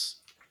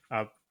 months,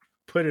 I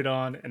put it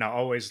on and I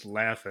always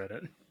laugh at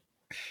it.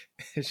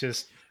 It's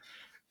just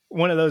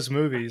one of those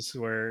movies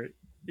where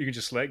you can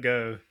just let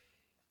go.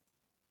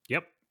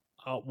 Yep,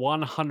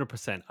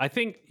 100%. I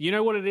think you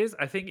know what it is.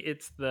 I think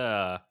it's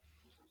the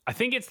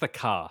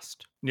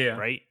cast, Yeah.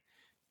 right?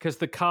 Because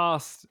the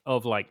cast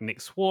of like Nick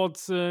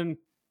Swardson,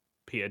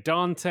 Peter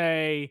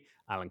Dante,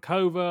 Alan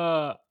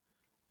Cover,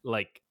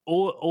 like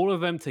all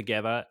of them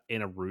together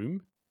in a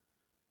room.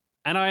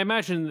 And I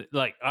imagine,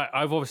 like,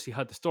 I've obviously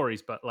heard the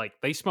stories, but like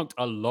they smoked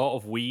a lot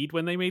of weed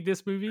when they made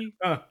this movie,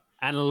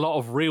 and a lot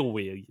of real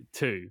weed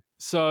too.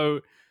 So,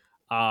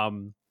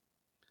 I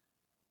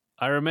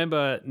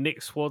remember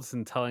Nick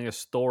Swardson telling a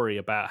story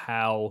about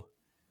how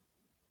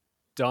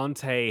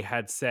Dante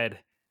had said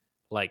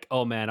like,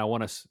 "Oh man,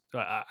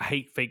 I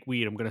hate fake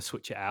weed. I'm gonna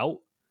switch it out,"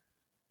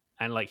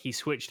 and like he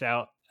switched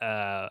out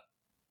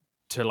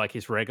to like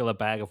his regular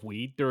bag of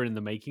weed during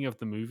the making of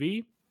the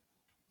movie,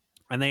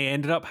 and they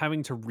ended up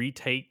having to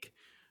retake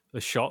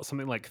the shot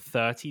something like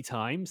 30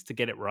 times to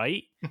get it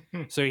right.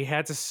 So he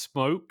had to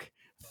smoke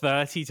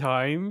 30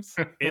 times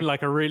in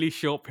like a really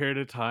short period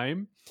of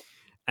time.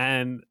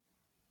 And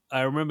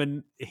I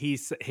remember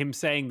him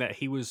saying that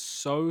he was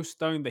so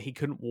stoned that he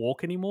couldn't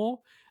walk anymore,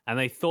 and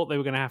they thought they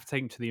were going to have to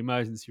take him to the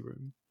emergency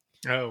room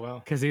Oh wow.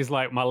 because he's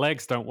like, my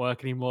legs don't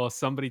work anymore.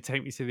 Somebody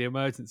take me to the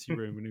emergency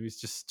room, and he was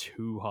just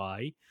too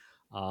high.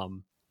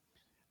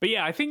 But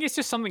yeah, I think it's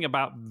just something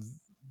about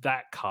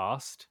that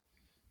cast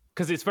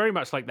because it's very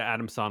much like the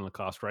Adam Sandler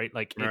cast, right?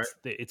 Like Right.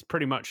 it's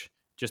pretty much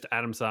just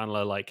Adam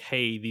Sandler, like,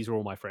 hey, these are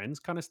all my friends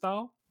kind of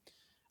style.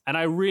 And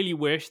I really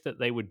wish that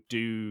they would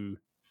do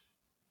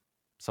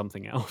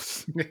something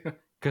else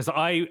because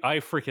I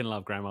freaking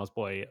love Grandma's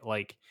Boy.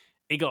 Like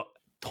it got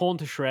torn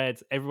to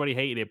shreds. Everybody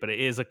hated it, but it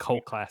is a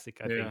cult classic.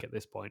 I Yeah. think at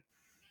this point,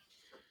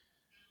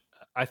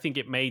 I think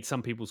it made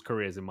some people's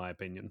careers, in my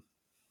opinion.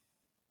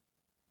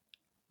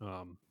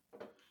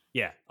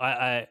 Yeah,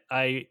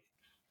 I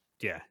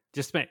yeah,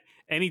 just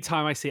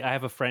anytime I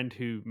have a friend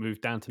who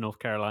moved down to North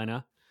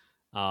Carolina.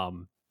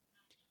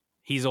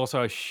 He's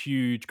also a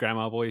huge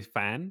Grandma Boy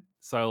fan,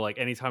 so like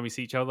anytime we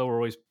see each other, we're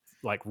always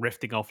like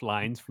riffing off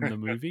lines from the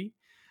movie.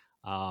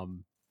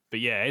 But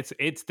yeah,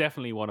 it's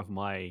definitely one of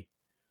my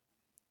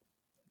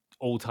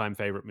all-time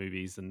favorite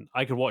movies, and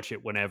I could watch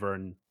it whenever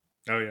and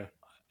Oh yeah.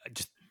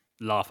 just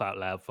laugh out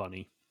loud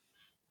funny.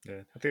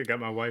 Yeah. I think I got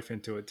my wife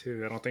into it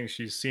too. I don't think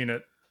she's seen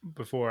it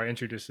before I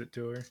introduced it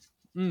to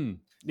her.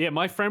 Yeah,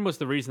 my friend was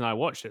the reason I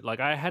watched it. Like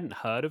I hadn't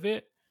heard of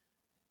it.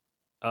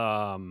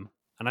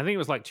 And I think it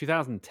was like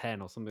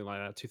 2010 or something like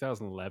that,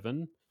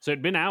 2011. So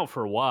it'd been out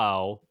for a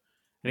while.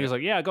 And he was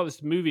like, "Yeah, I got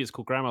this movie. It's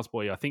called Grandma's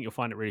Boy. I think you'll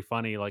find it really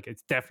funny. Like,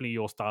 it's definitely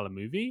your style of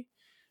movie."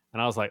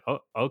 And I was like, "Oh,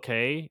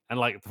 okay." And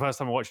like the first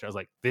time I watched it, I was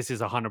like, "This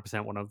is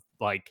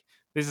 100%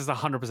 this is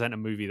 100% a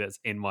movie that's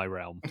in my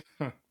realm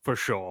for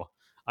sure.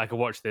 I could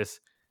watch this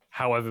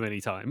however many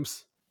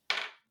times."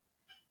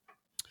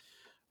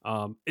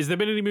 Is there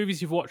been any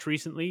movies you've watched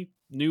recently,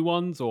 new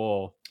ones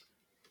or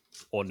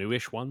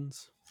newish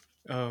ones?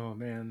 Oh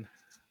man.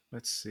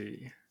 Let's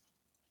see.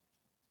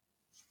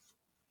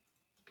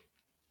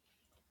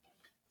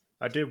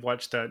 I did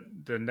watch the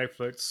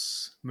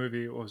Netflix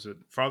movie. What was it?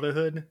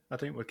 Fatherhood, I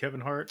think, with Kevin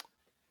Hart.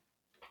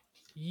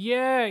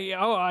 Yeah,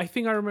 yeah. Oh, I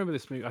think I remember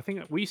this movie. I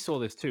think we saw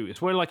this too.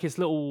 It's where like his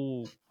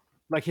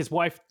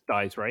wife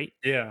dies, right?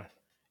 Yeah.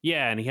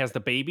 Yeah, and he has the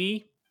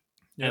baby,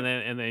 Yep.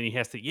 and then he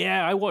has to.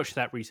 Yeah, I watched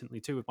that recently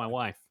too with my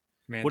wife.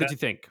 Man, What did that you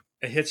think?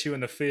 it hits you in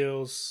the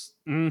feels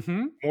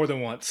Mm-hmm. more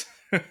than once.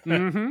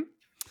 Mm-hmm.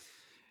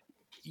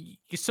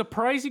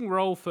 Surprising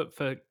role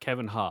for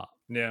Kevin Hart.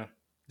 Yeah.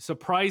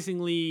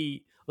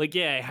 Surprisingly, like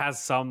yeah, it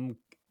has some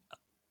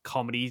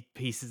comedy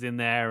pieces in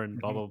there and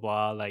blah Mhm. blah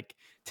blah, like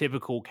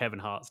typical Kevin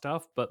Hart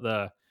stuff. But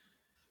the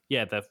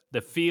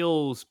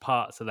feels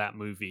parts of that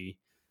movie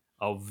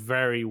are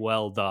very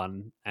well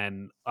done,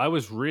 and I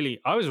was really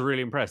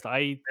impressed.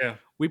 Yeah.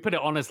 We put it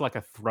on as like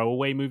a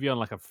throwaway movie on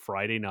like a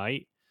Friday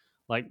night,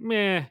 like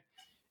meh,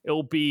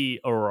 it'll be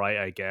all right,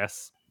 I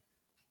guess.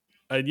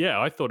 And yeah,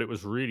 I thought it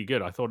was really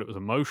good. I thought it was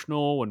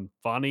emotional and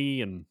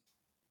funny, and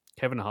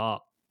Kevin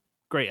Hart,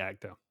 great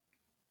actor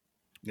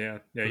Yeah.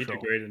 Yeah. for He did sure.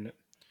 great in it.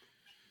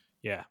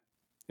 Yeah,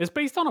 it's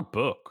based on a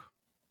book.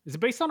 Is it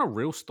based on a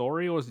real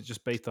story or is it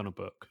just based on a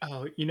book?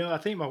 Oh, I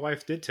think my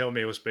wife did tell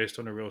me it was based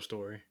on a real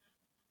story.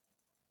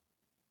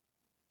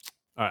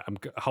 All right,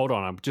 hold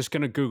on. I'm just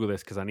going to Google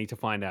this because I need to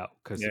find out.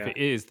 Because if Yeah. it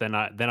is, then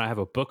I have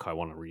a book I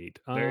want to read.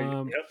 There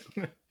you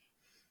Yep.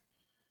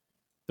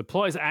 The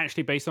plot is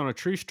actually based on a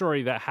true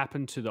story that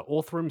happened to the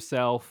author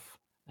himself,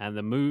 and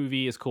the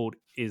movie is called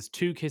 "Is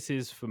Two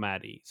Kisses for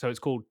Maddie." So it's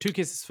called Two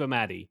Kisses for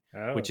Maddie,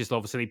 Oh. which is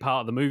obviously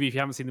part of the movie. If you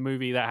haven't seen the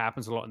movie, that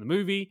happens a lot in the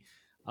movie.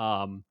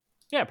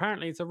 Yeah,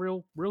 apparently it's a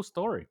real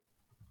story.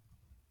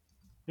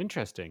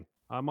 Interesting.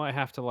 I might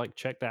have to like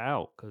check that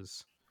out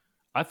because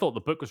I thought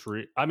the book was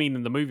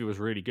the movie was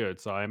really good.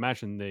 So I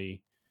imagine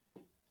the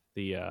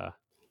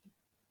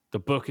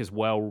book is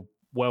well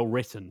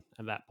written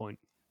at that point,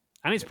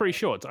 and it's pretty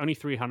short. It's only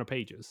 300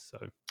 pages, so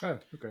Oh,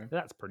 okay.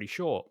 that's pretty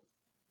short.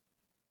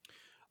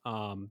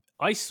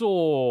 I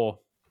saw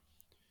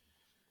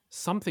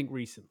something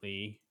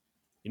recently.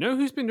 You know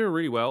who's been doing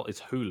really well? It's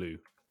Hulu.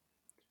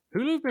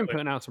 Hulu've been Really?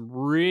 putting out some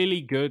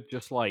really good,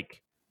 just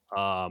like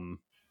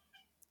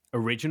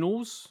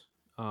originals.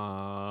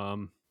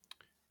 Now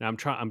I'm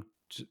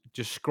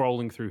just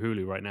scrolling through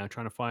Hulu right now,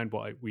 trying to find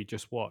what we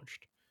just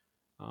watched.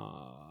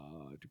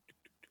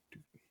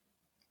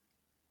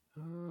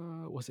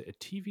 Was it a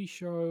TV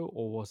show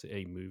or was it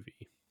a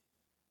movie?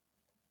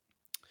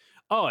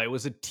 Oh, it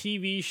was a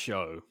TV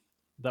show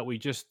that we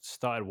just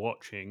started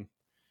watching.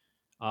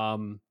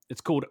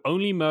 It's called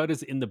Only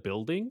Murders in the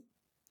Building,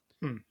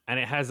 Hmm. and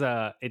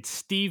it's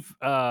Steve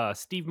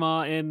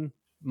Martin,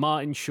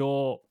 Martin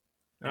Short,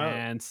 Oh.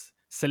 and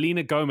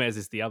Selena Gomez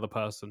is the other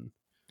person,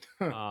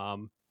 Huh.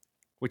 um,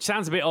 which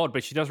sounds a bit odd,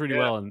 but she does really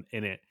Yeah. well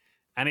in it.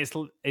 And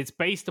it's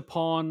based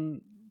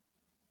upon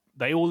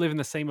they all live in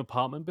the same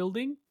apartment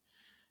building,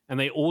 and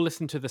they all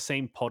listen to the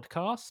same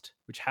podcast,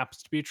 which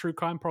happens to be a true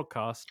crime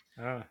podcast.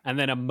 Ah. And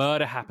then a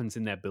murder happens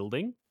in their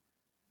building,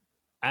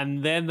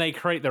 and then they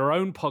create their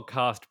own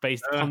podcast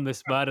based Uh, upon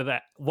this murder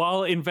that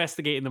while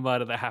investigating the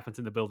murder that happens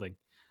in the building.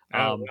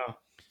 oh Um, wow.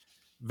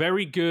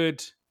 very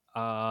good,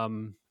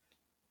 um,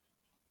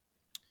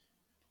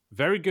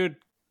 very good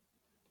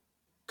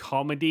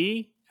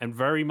comedy, and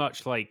very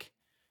much like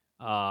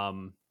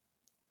um,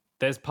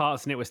 there's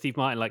parts in it where Steve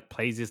Martin like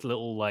plays his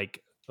little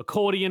like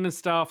accordion and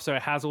stuff, so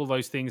it has all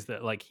those things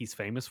that like he's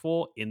famous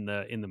for in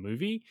the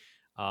movie.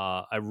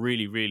 I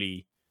really,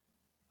 really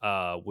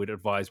would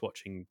advise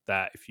watching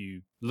that if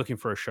you looking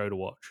for a show to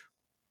watch.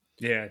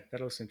 Yeah, that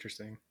looks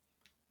interesting.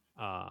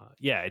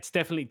 Yeah, it's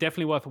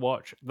definitely worth a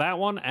watch. That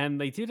one, and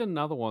they did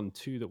another one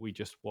too that we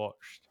just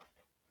watched.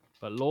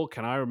 But Lord,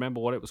 can I remember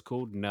what it was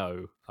called?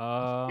 No.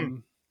 Hmm.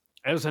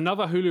 It was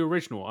another Hulu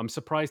original. I'm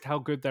surprised how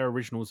good their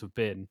originals have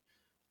been.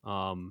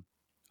 Um,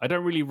 I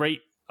don't really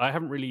rate. I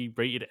haven't really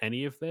rated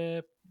any of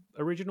their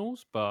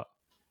originals, but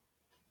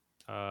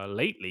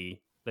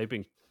lately they've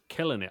been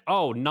killing it.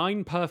 Oh,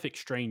 Nine Perfect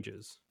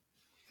Strangers,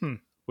 Hmm.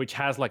 which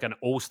has like an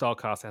all-star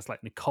cast. It has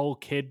like Nicole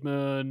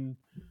Kidman,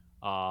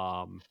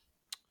 um,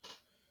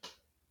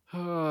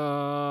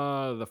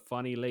 the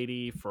funny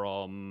lady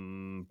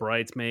from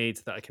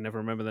Bridesmaids that I can never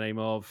remember the name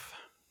of.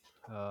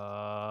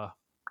 But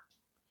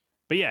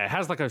yeah, it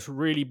has like a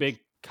really big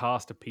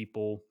cast of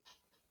people,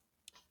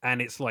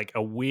 and it's like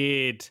a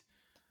weird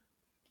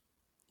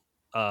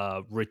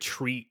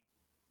retreat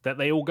that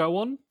they all go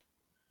on.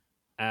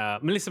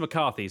 Melissa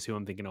McCarthy is who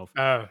I'm thinking of.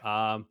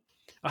 Oh.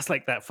 That's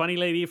like that funny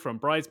lady from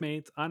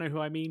Bridesmaids. I know who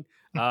I mean.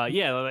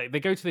 Yeah, they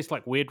go to this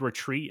like weird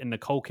retreat, and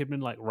Nicole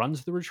Kidman like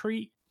runs the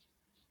retreat.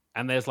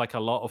 And there's like a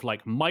lot of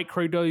like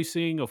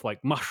microdosing of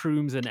like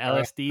mushrooms and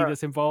LSD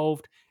that's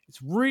involved.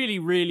 It's really,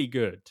 really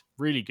good.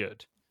 Really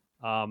good.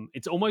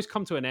 It's almost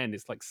come to an end.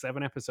 It's like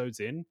 7 episodes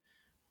in,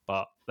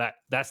 but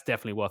that's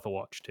definitely worth a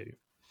watch too.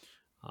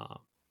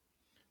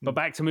 But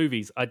back to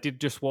movies. I did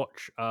just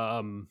watch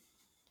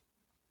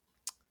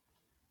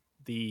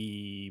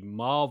the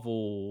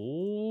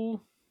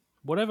Marvel,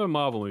 whatever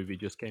Marvel movie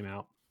just came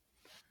out.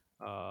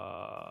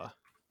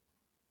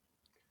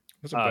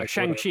 What's a Black Widow?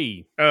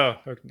 Shang-Chi Oh,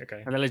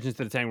 okay. and the Legends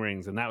of the Ten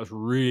Rings, and that was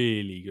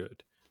really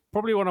good.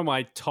 Probably one of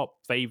my top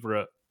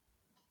favorite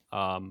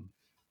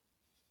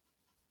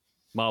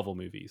Marvel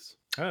movies.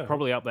 Oh,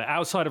 Probably up there.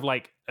 Outside of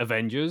like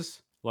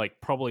Avengers, like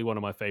probably one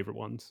of my favorite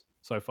ones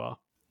so far.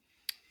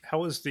 how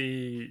was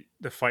the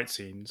fight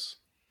scenes?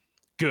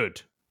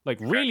 Good. Like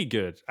really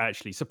good,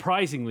 actually.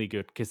 Surprisingly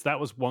good, because that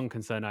was one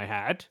concern I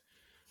had.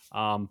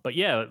 But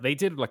yeah, they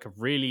did like a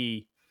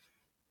really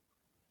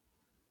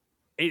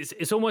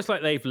it's almost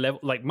like they've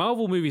like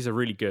Marvel movies are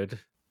really good.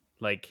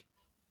 Like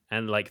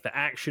and like the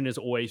action is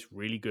always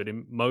really good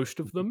in most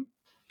of them.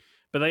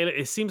 But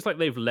it seems like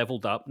they've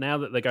leveled up now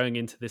that they're going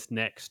into this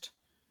next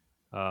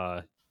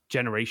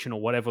generation or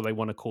whatever they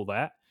want to call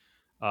that.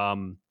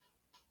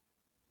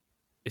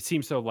 It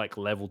seems to have like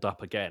leveled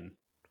up again.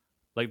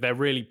 Like they're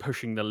really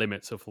pushing the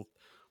limits of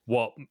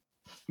what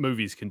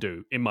movies can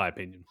do, in my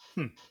opinion.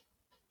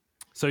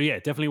 So yeah,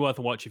 definitely worth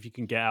a watch if you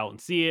can get out and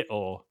see it.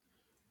 Or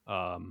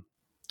Yeah,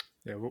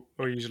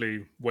 we'll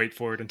usually wait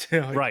for it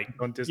until right, it's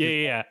on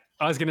Disney. yeah.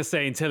 I was gonna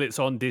say until it's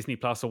on Disney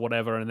Plus or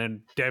whatever, and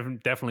then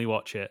definitely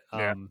watch it.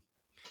 Yeah.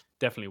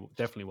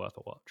 Definitely worth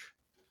a watch.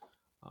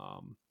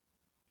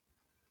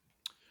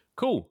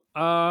 Cool.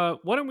 Why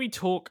don't we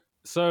talk?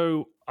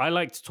 So I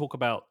like to talk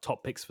about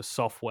top picks for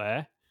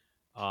software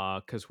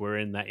because we're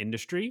in that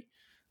industry.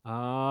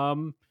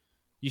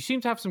 You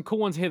seem to have some cool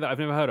ones here that I've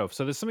never heard of.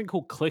 So there's something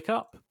called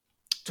ClickUp.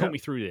 Talk Yep. me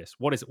through this.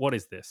 What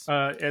is this?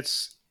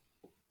 It's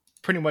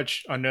pretty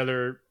much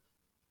another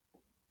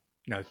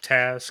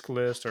task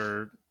list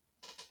or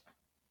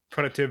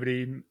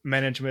productivity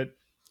management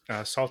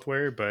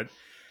software, but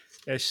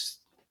it's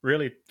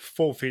really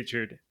full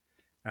featured.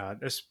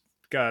 It's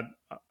got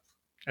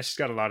it's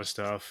got a lot of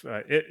stuff.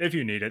 If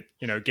you need it,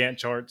 Gantt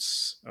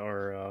charts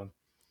or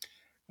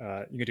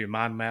you can do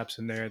mind maps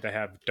in there. They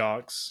have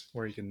docs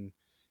where you can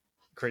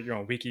create your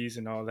own wikis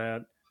and all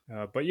that.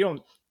 But you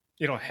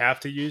don't have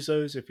to use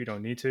those if you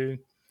don't need to.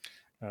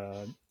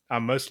 Uh, I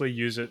mostly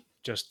use it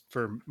just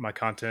for my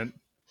content.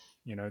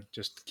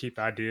 Just to keep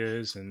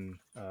ideas and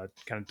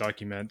kind of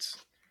document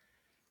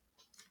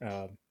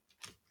uh,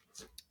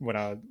 what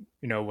I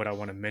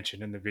want to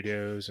mention in the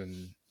videos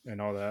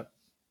and all that.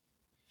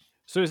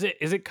 So is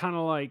it kind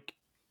of like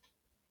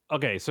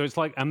okay? So it's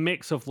like a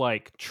mix of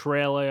like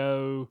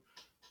Trello,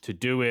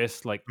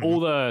 Todoist, like Mhm. all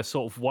the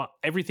sort of what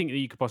everything that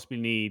you could possibly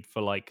need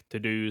for like to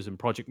dos and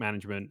project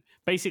management.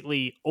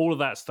 Basically, all of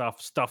that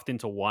stuff stuffed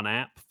into one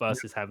app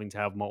versus having to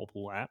have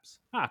multiple apps.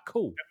 Ah,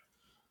 cool.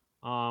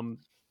 Um,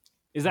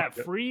 is that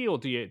free or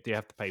do you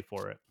have to pay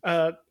for it?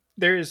 Uh,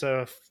 there is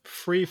a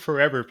free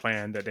forever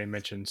plan that they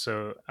mentioned,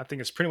 so I think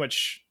it's pretty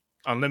much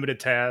unlimited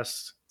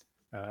tasks.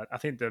 I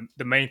think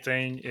the main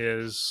thing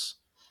is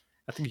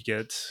I think you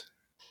get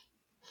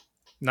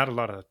not a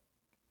lot of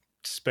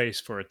space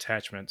for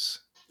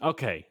attachments.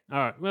 Okay, all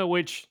right. Well,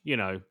 which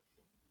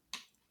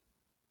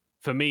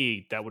for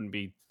me that wouldn't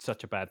be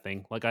such a bad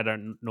thing. Like I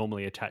don't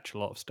normally attach a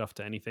lot of stuff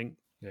to anything.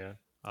 Yeah,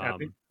 and I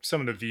think Um,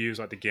 some of the views,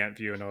 like the Gantt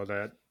view and all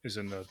that, is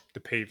in the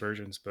paid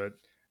versions. But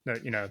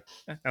no,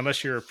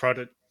 unless you're a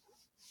product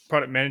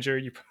manager,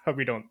 you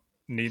probably don't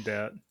need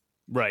that.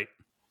 right.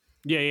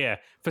 Yeah, yeah.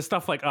 For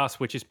stuff like us,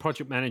 which is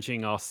project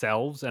managing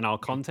ourselves and our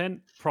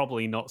content,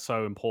 probably not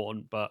so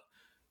important, but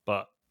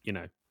for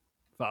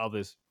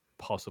others,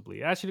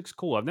 possibly. It actually looks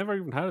cool. I've never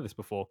even heard of this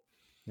before.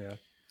 Yeah,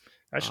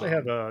 I actually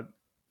have Um,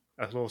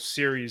 a little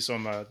series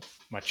on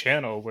my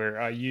channel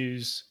where I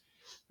use.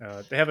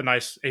 They have a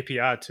nice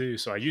API too,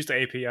 so I use the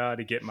API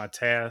to get my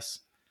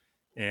tasks,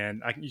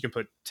 and you can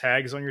put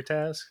tags on your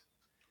task.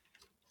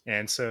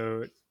 And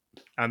so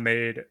I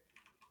made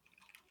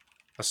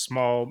a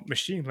small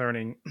machine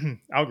learning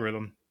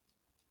algorithm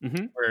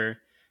mhm.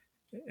 where,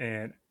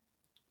 and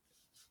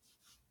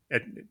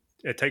it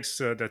it takes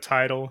the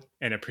title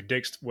and it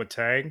predicts what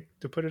tag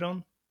to put it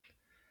on,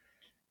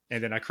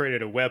 and then I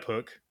created a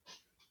webhook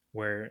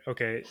where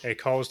it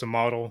calls the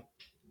model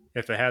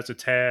if it has a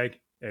tag,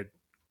 it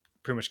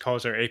pretty much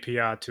calls our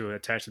API to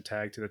attach the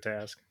tag to the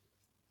task.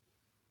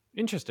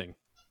 Interesting.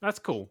 That's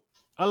cool.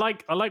 I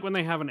like when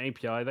they have an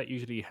API. That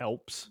usually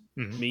helps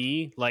Hmm.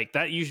 me. Like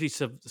that usually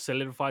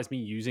solidifies me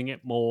using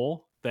it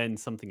more than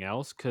something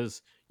else.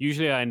 Because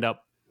usually I end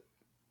up,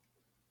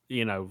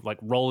 like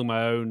rolling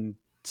my own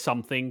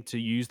something to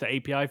use the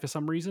API for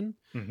some reason.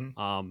 Hmm.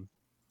 Um,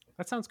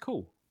 that sounds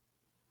cool.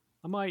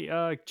 I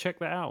might check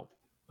that out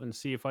and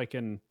see if I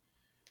can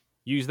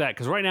use that.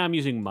 Because right now I'm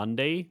using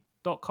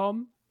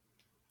Monday.com,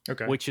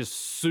 Okay. which is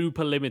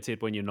super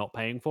limited when you're not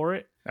paying for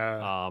it.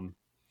 Uh,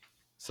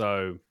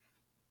 So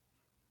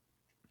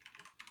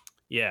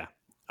yeah,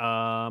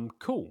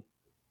 cool.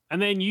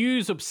 And then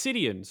use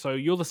Obsidian. So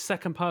you're the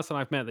second person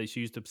I've met that's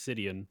used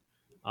Obsidian.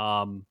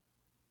 Um,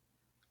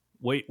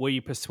 were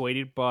you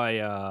persuaded by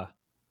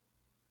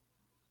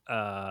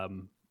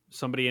um,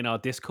 somebody in our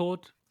Discord,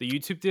 the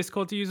YouTube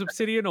Discord, to use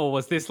Obsidian, or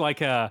was this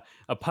like a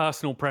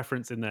personal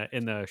preference in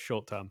the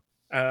short term?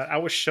 I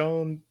was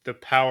shown the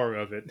power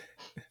of it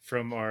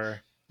from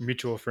our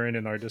mutual friend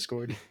in our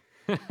Discord.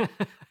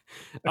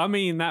 I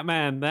mean, that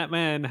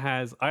man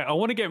has. I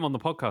want to get him on the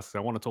podcast because I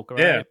want to talk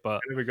about Yeah, it,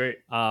 but it'll be great.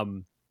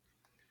 um,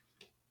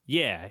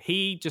 yeah,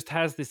 he just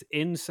has this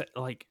insane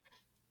like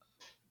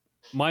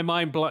my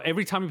mind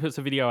every time he puts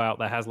a video out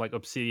that has like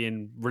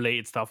Obsidian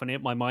related stuff in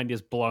it, my mind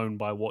is blown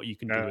by what you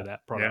can do with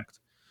that Yeah, product.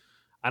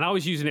 And I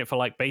was using it for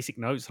like basic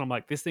notes, and I'm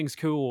like, this thing's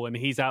cool. And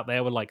he's out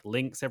there with like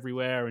links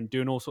everywhere and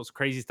doing all sorts of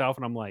crazy stuff.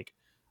 And I'm like,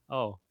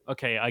 oh,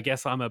 okay, I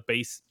guess I'm a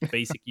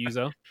basic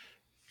user.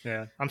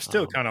 yeah. I'm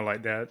still Um, kind of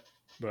like that,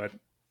 but you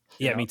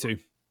yeah, know, me too.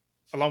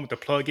 along with the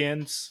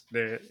plugins,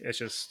 it's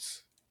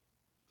just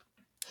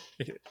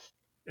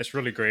it's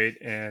really great,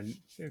 and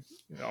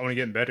only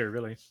getting better,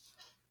 really.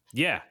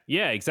 Yeah,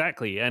 yeah,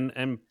 exactly.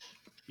 And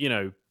you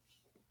know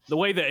the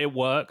way that it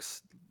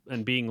works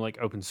and being like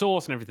open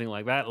source and everything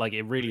like that, like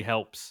it really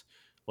helps.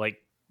 Like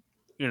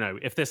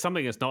if there's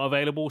something that's not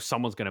available,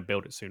 someone's going to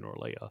build it sooner or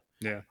later.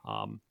 Yeah,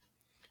 Um,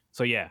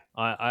 so yeah,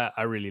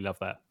 I really love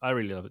that. I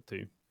really love it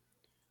too.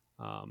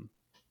 Um,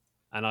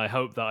 and I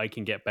hope that I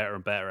can get better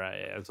and better at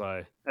it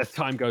as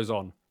time goes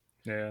on.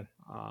 yeah.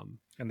 Um,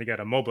 And they got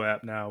a mobile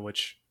app now,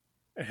 which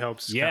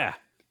helps. yeah,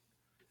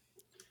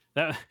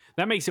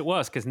 that makes it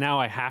worse because now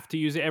I have to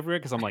use it everywhere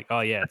because I'm like,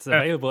 oh yeah, it's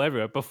available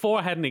everywhere. Before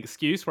I had an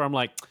excuse where I'm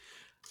like,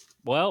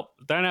 well,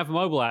 don't have a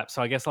mobile app,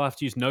 so I guess I'll have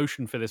to use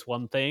Notion for this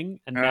one thing.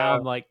 And now Uh,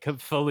 I'm like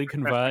fully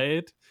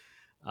converted.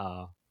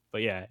 Uh,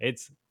 but yeah,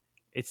 it's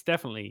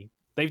definitely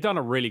they've done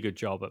a really good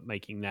job at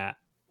making that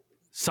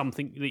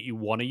something that you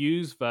want to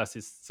use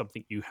versus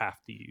something you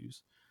have to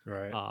use.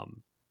 right.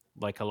 Um,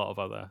 like a lot of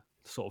other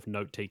sort of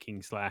note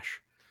taking slash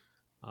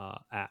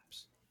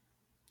apps.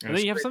 And And then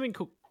it's you have great. something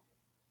called.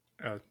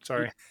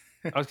 Sorry.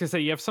 I was going to say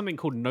you have something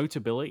called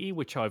Notability,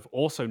 which I've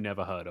also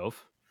never heard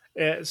of.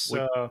 It's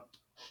Which, uh,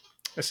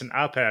 it's an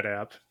iPad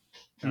app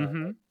uh,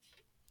 mm-hmm. and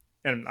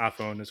an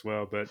iPhone as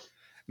well. But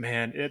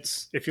man,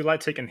 it's if you like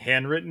taking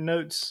handwritten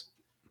notes,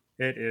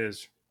 it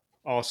is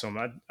awesome.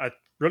 I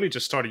really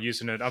just started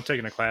using it. I'm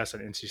taking a class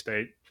at NC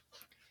State,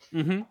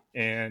 Mm-hmm.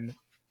 and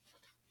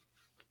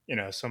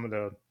some of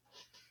the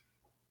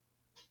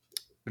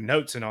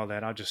notes and all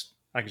that. I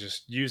can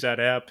just use that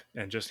app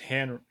and just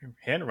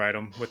handwrite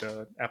them with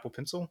a Apple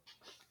Pencil.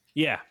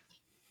 Yeah.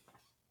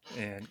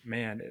 And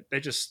man,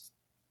 it's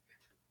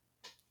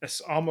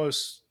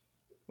almost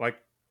like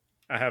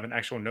I have an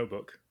actual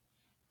notebook.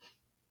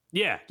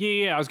 Yeah.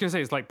 I was gonna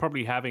say it's like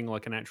probably having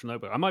like an actual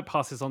notebook. I might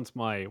pass this on to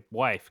my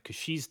wife because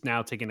she's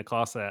now taking a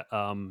class at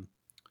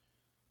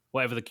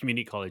whatever the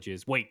community college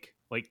is, Wake,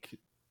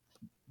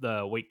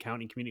 the Wake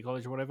County Community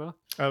College or whatever.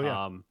 Oh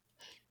yeah, Um,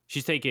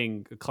 she's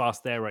taking a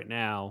class there right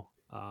now.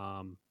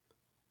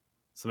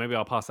 So maybe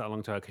I'll pass that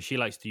along to her because she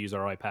likes to use her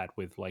iPad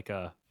with like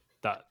the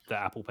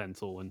Apple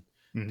Pencil, and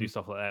do Hmm.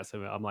 stuff like that.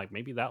 So I'm like,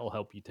 maybe that'll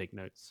help you take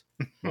notes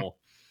more.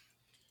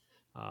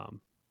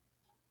 Um,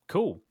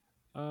 cool.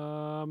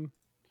 Um,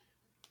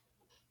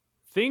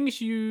 things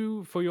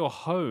you for your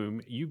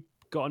home. You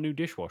got a new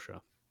dishwasher.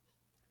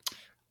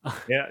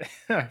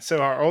 Yeah. So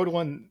our old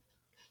one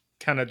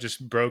kind of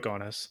just broke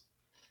on us,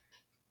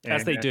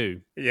 As and they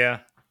do,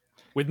 yeah,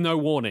 with no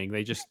warning.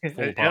 They just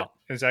fall yep, apart.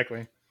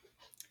 exactly.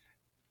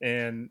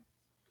 And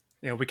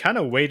we kind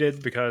of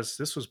waited because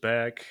this was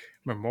back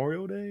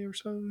Memorial Day or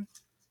so,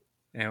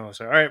 and I was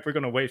like, all right, we're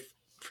gonna wait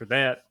for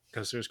that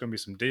because there's gonna be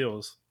some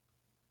deals.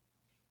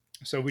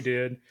 So we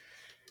did,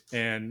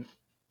 and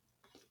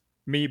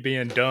me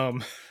being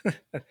dumb,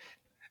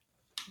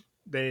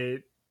 they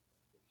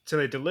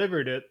they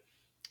delivered it,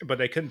 but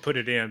they couldn't put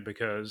it in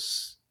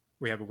because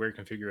we have a weird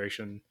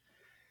configuration.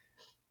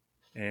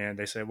 And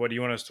they said, "What do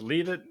you want us to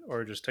leave it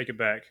or just take it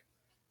back?"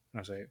 And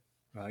I was like,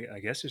 well, I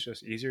guess it's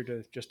just easier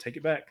to just take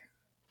it back.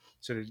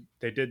 So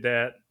they did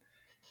that,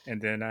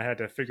 and then I had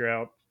to figure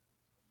out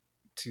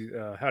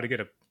to how to get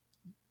a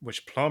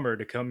which plumber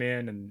to come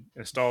in and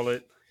install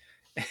it.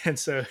 And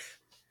so I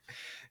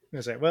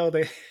was like, well,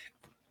 they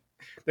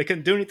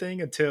couldn't do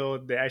anything until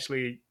they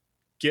actually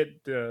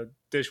get the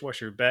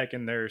dishwasher back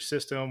in their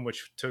system,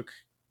 which took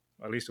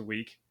at least a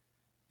week.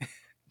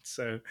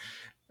 So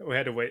we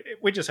had to wait.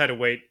 We just had to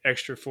wait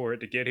extra for it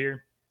to get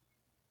here,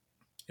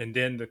 and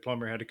then the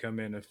plumber had to come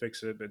in and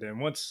fix it. But then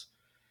once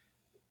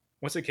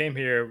it came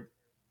here,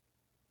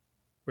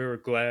 we were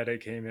glad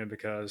it came in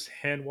because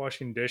hand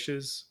washing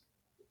dishes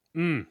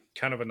Mm.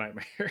 kind of a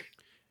nightmare.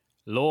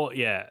 Lord,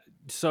 yeah.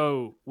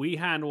 So we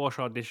hand wash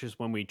our dishes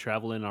when we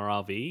travel in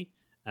our RV,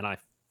 and I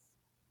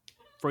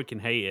freaking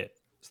hate it.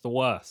 It's the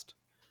worst.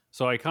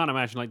 So I can't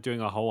imagine like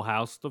doing a whole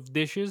house of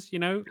dishes.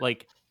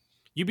 Like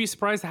you'd be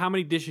surprised at how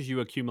many dishes you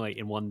accumulate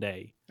in one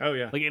day. Oh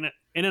yeah, Like in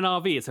an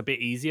RV, it's a bit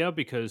easier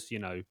because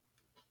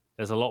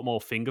there's a lot more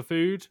finger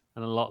food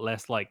and a lot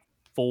less like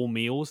full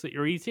meals that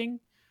you're eating.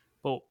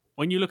 But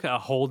when you look at a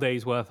whole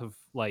day's worth of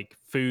like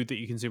food that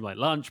you consume, like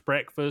lunch,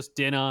 breakfast,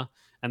 dinner,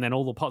 and then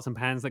all the pots and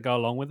pans that go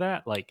along with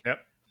that, like yep.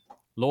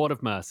 Lord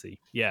of mercy.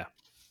 Yeah,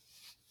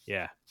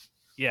 yeah,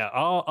 yeah.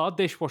 Our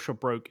dishwasher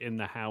broke in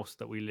the house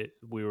that we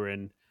were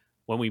in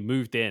when we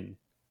moved in.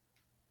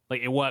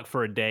 Like it worked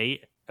for a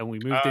day, and we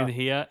moved in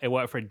here. It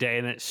worked for a day,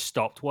 and then it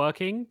stopped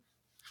working.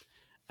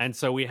 And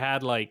so we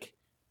had like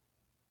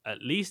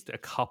at least a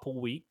couple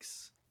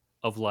weeks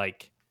of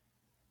like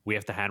we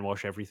have to hand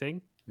wash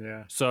everything.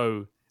 Yeah.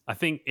 So I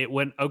think it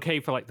went okay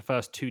for like the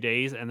first 2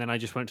 days, and then I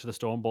just went to the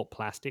store and bought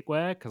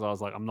plasticware because I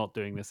was like, I'm not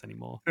doing this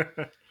anymore.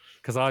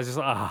 Because I was just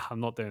I'm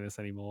not doing this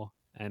anymore,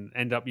 and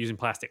end up using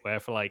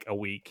plasticware for like a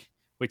week,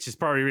 which is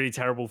probably really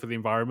terrible for the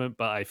environment,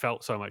 but I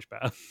felt so much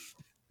better.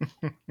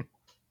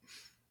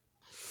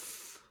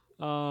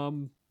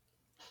 um,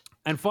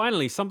 and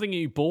finally, something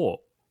you bought.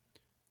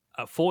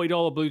 $40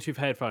 Bluetooth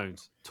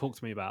headphones. Talk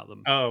to me about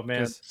them. Oh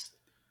man, Because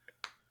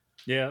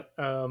yeah.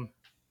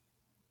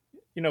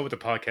 With the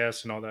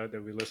podcast and all that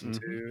we listen mm-hmm.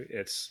 to,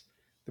 it's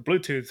the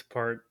Bluetooth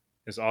part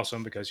is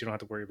awesome because you don't have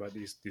to worry about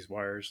these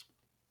wires.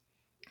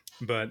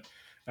 But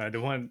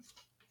the one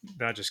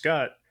that I just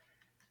got,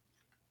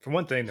 for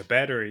one thing, the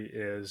battery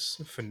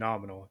is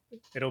phenomenal.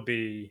 It'll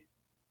be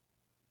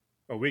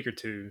a week or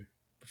two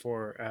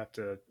before I have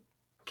to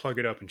plug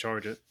it up and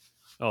charge it.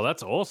 Oh,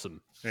 that's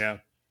awesome. Yeah,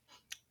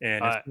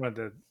 and it's Uh,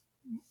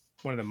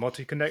 one of the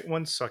multi-connect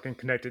ones, so I can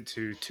connect it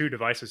to two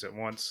devices at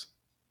once.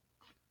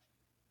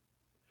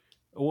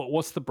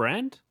 what's the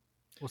brand?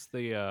 What's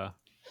the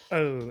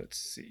Oh, let's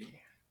see.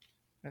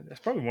 That's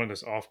probably one of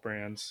those off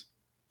brands.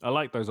 I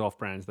like those off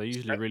brands. They're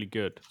usually really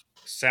good.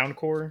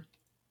 Soundcore.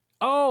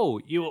 Oh,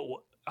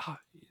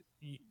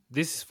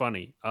 this is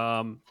funny.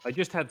 I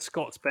just had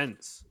Scott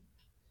Spence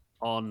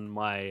on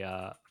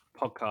my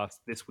podcast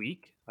this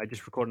week. I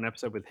just recorded an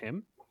episode with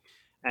him,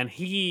 and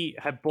he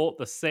had bought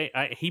the same.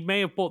 He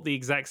may have bought the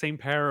exact same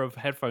pair of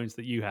headphones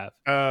that you have,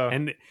 Uh,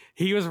 and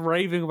he was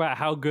raving about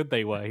how good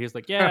they were. He was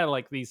like, "Yeah,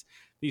 like these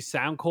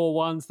Soundcore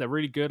ones, they're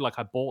really good. Like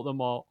I bought them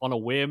on a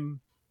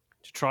whim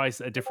to try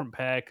a different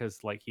pair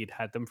because like he'd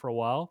had them for a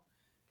while,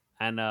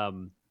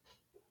 and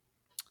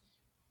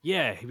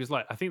yeah, he was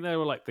like, I think they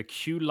were like the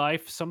Q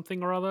Life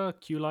something or other,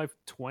 Q Life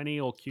 20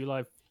 or Q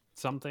Life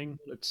something,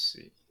 let's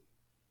see.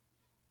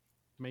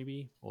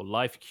 maybe, or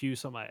Life Q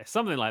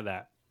something like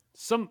that.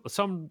 Some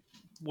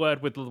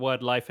word with the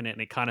word life in it,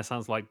 and it kind of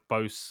sounds like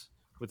Bose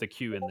with a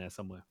Q in there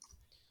somewhere.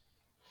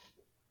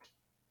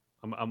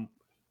 I'm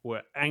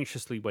we're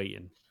anxiously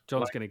waiting.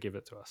 John's Life, going to give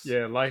it to us.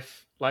 yeah,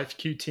 Life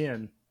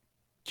Q10.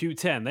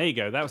 Q10, there you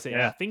go. That was it.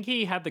 And I Yeah. think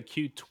he had the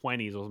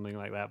Q20s or something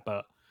like that,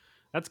 but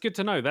that's good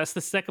to know. That's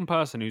the second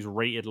person who's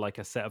rated like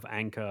a set of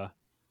Anchor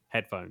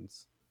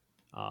headphones.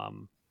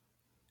 Um,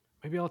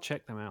 maybe I'll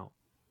check them out.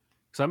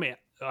 So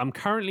I'm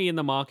currently in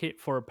the market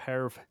for a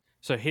pair of.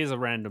 So here's a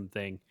random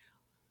thing.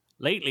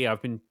 Lately,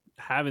 I've been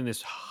having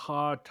this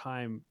hard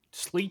time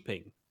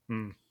sleeping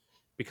Hmm.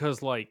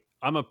 because, like,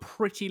 I'm a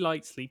pretty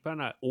light sleeper,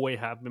 and I always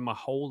have been my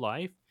whole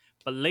life.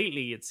 But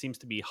lately, it seems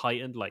to be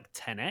heightened like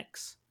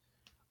 10x.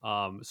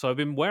 So I've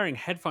been wearing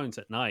headphones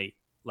at night,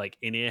 like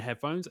in ear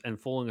headphones and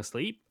falling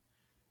asleep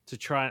to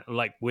try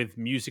like with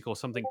music or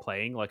something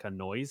playing, like a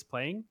noise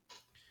playing,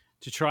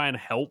 to try and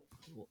help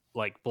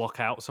like block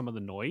out some of the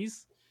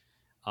noise.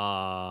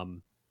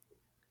 Um,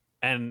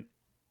 and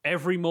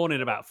every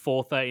morning about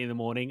 4:30 in the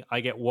morning,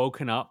 I get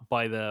woken up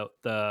by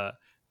the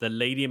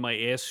lady in my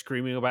ear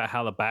screaming about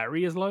how the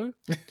battery is low,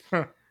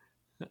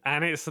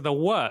 and it's the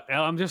work.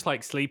 I'm just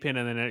like sleeping,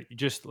 and then it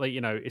just like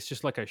it's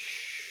just like a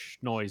shh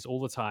noise all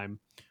the time,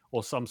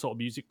 or some sort of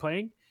music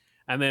playing,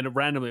 and then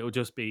randomly it will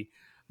just be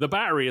the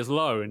battery is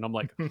low, and I'm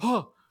like,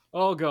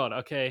 oh god,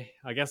 okay,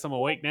 I guess I'm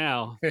awake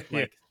now. Yeah.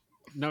 Like,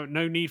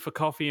 no need for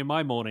coffee in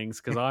my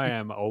mornings because I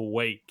am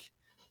awake.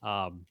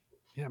 Um,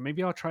 yeah,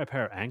 maybe I'll try a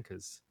pair of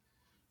anchors.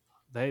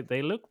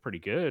 They look pretty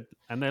good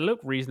and they look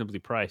reasonably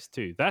priced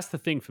too. That's the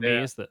thing for me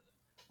Yeah. is that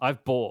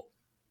I've bought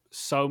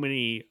so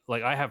many,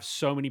 like I have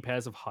so many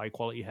pairs of high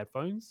quality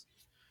headphones.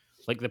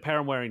 Like the pair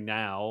I'm wearing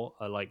now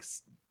are like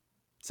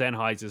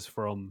Sennheisers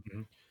from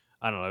Mhm.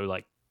 I don't know,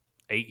 like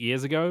 8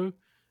 years ago,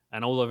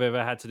 and all I've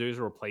ever had to do is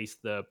replace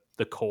the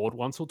cord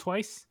once or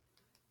twice.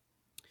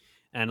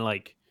 And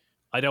like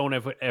I don't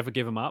ever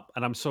give them up,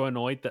 and I'm so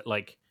annoyed that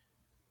like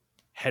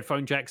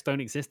headphone jacks don't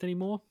exist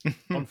anymore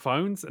on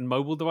phones and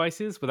mobile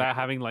devices without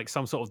having like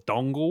some sort of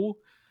dongle,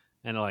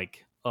 and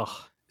like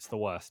it's the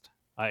worst.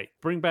 I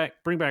bring back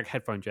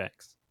headphone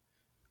jacks.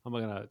 I'm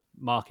gonna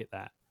market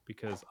that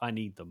because I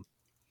need them.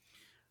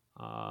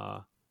 uh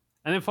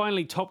and then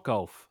finally, Top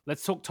Golf.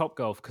 Let's talk Top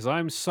Golf because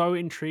I'm so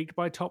intrigued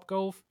by Top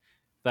Golf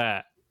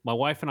that my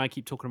wife and I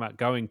keep talking about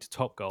going to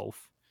Top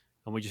Golf,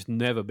 and we just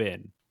never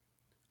been.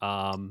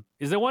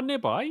 Is there one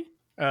nearby?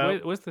 Uh,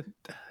 Where's the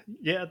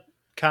yeah,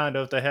 kind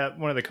of. They have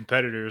one of the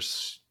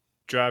competitors,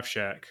 Drive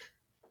Shack,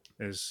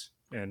 is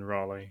in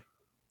Raleigh.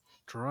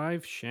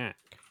 Drive Shack?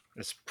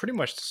 It's pretty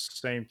much the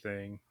same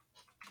thing.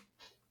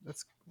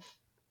 That's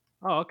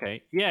Oh,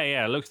 okay. Yeah,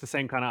 yeah. It looks the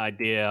same kind of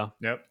idea.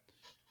 Yep.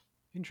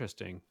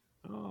 Interesting.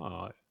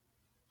 Oh,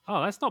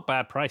 that's not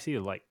bad price either.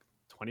 Like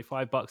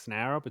 $25 an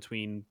hour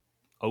between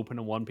open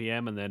and 1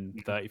 p.m. and then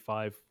Mhm.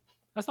 35.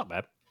 That's not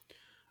bad.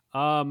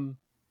 Um,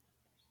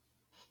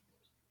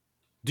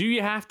 do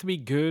you have to be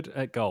good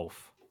at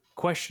golf?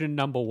 Question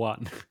number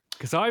one.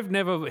 Because I've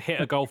never hit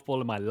a golf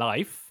ball in my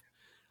life.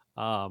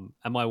 And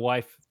my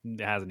wife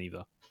hasn't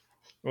either.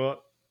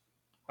 Well,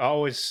 I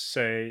always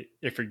say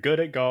if you're good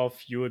at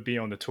golf, you would be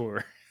on the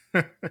tour.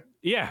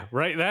 Yeah,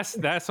 right.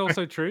 That's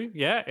also true.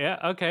 Yeah,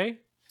 yeah. Okay.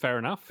 Fair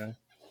enough. Yeah.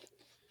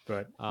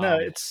 But no,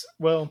 Um, it's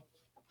well,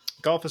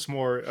 golf is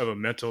more of a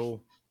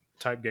mental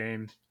type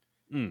game,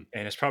 mm.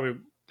 and it's probably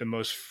the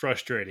most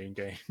frustrating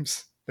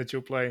games that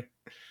you'll play.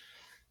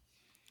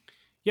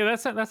 Yeah,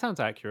 that sounds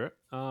accurate.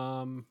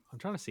 I'm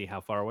trying to see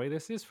how far away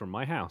this is from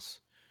my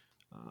house.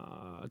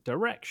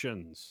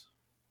 Directions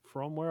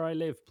from where I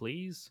live,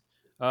 please.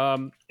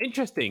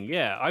 Interesting.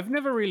 Yeah, I've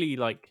never really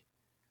like.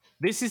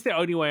 This is the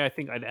only way I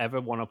think I'd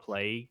ever want to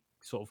play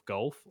sort of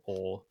golf,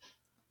 or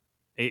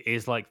it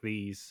is like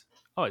these.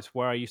 Oh, it's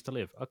where I used to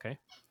live. Okay.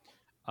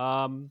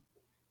 Um,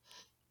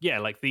 yeah,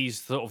 like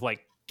these sort of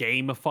like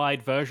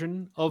gamified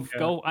version of Yeah,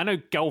 golf. I know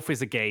golf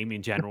is a game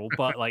in general,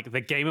 but like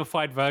the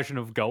gamified version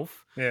of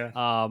golf. yeah.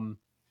 Um,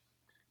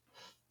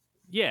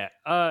 Yeah.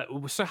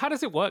 So how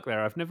does it work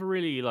there? I've never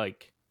really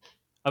like.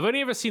 I've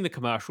only ever seen the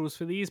commercials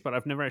for these, but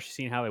I've never actually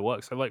seen how they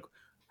work. So like,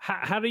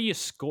 how do you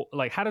score?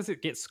 Like, how does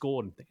it get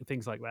scored and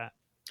things like that?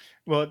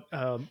 Well,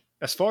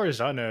 as far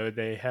as I know,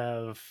 they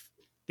have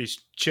these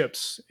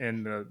chips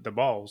in the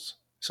balls,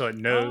 so it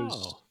knows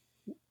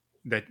Oh,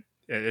 that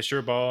it's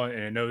your ball and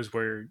it knows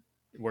where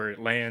it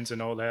lands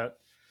and all that.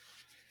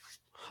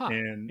 huh.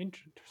 And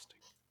Interesting.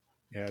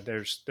 yeah,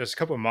 there's a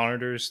couple of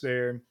monitors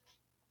there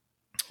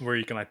where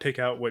you can like pick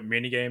out what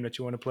mini game that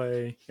you want to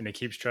play, and it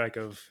keeps track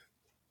of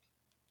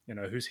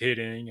who's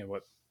hitting and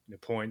what the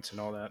points and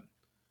all that.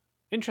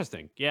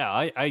 Interesting. Yeah,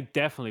 I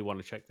definitely want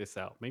to check this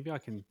out. Maybe I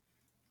can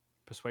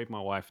persuade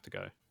my wife to go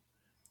And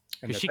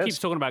because the she keeps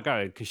best, talking about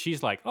going because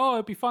she's like, oh,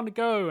 it'd be fun to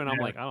go, and I'm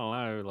yeah. like, I don't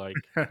know, like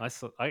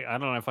I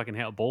don't know if I can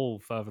hit a ball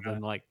further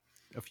than like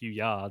a few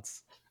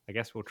yards. I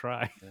guess we'll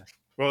try. Yeah.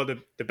 Well,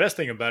 the best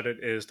thing about it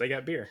is they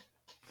got beer.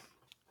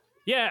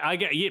 Yeah, I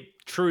get. Yeah,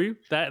 true.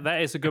 That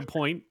is a good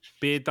point.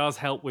 Beer does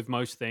help with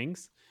most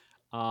things.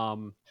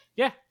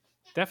 Yeah,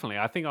 definitely.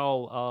 I think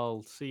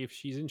I'll see if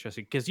she's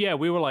interested because yeah,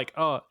 we were like,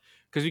 oh,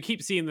 because we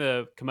keep seeing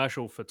the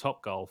commercial for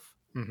Top Golf,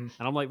 Hmm.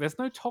 and I'm like, there's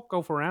no Top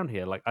Golf around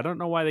here. Like, I don't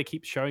know why they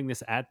keep showing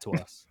this ad to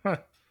us,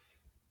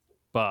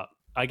 but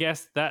I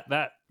guess that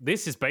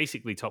this is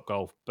basically Top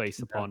Golf based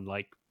Yeah. upon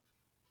like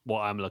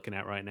what I'm looking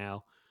at right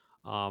now.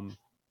 Um,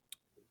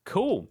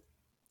 cool.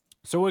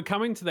 So we're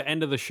coming to the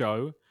end of the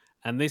show,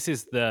 and this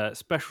is the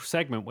special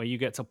segment where you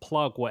get to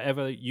plug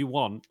whatever you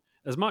want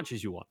as much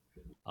as you want.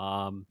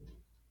 Um,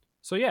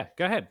 so yeah,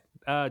 go ahead,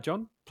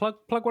 John. Plug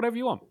whatever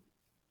you want.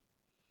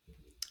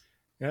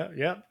 Yeah,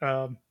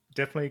 yeah.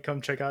 Definitely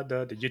come check out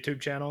the YouTube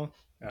channel.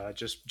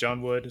 Just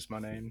Jon Wood is my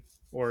name,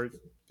 or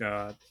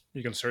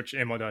you can search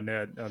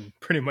ammo.net. I'm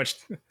pretty much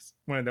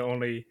one of the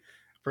only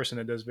person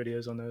that does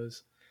videos on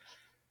those.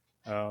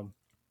 Um,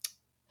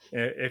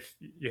 If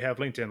you have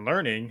LinkedIn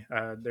Learning,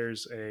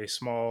 there's a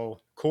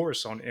small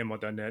course on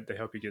ML.net to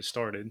help you get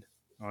started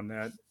on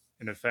that.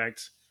 And in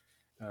fact,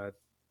 uh,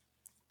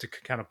 to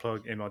kind of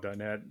plug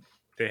ML.net,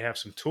 they have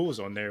some tools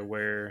on there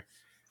where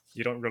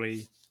you don't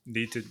really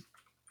need to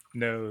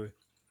know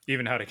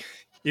even how to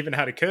even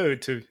how to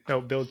code to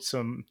help build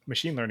some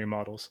machine learning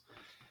models.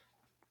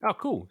 Oh,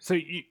 cool. So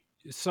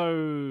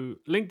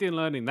LinkedIn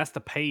Learning, that's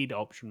the paid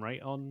option,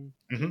 right? On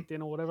Hmm. LinkedIn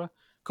or whatever.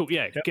 Cool.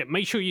 Yeah. Yep.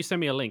 Make sure you send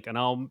me a link, and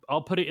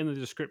I'll put it in the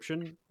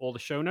description or the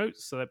show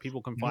notes so that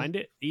people can Hmm. find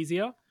it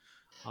easier.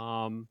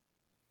 Um,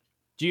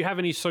 do you have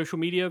any social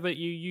media that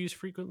you use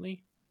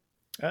frequently?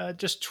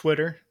 Just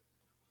Twitter,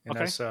 and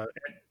Okay. that's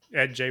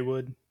at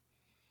jwood.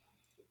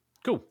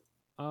 Cool.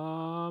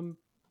 Um,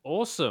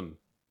 awesome.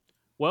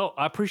 Well,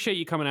 I appreciate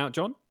you coming out,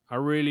 John. I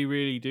really,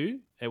 really do.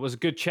 It was a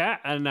good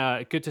chat, and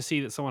good to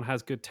see that someone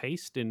has good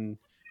taste in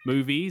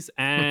movies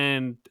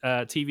and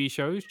TV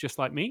shows, just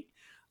like me.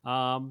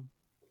 Um,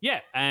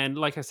 yeah, and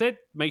like I said,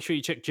 make sure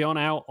you check John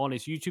out on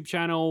his YouTube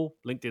channel,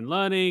 LinkedIn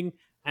Learning,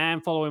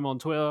 and follow him on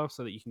Twitter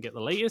so that you can get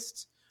the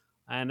latest.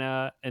 And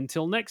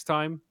until next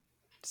time,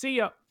 see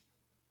ya.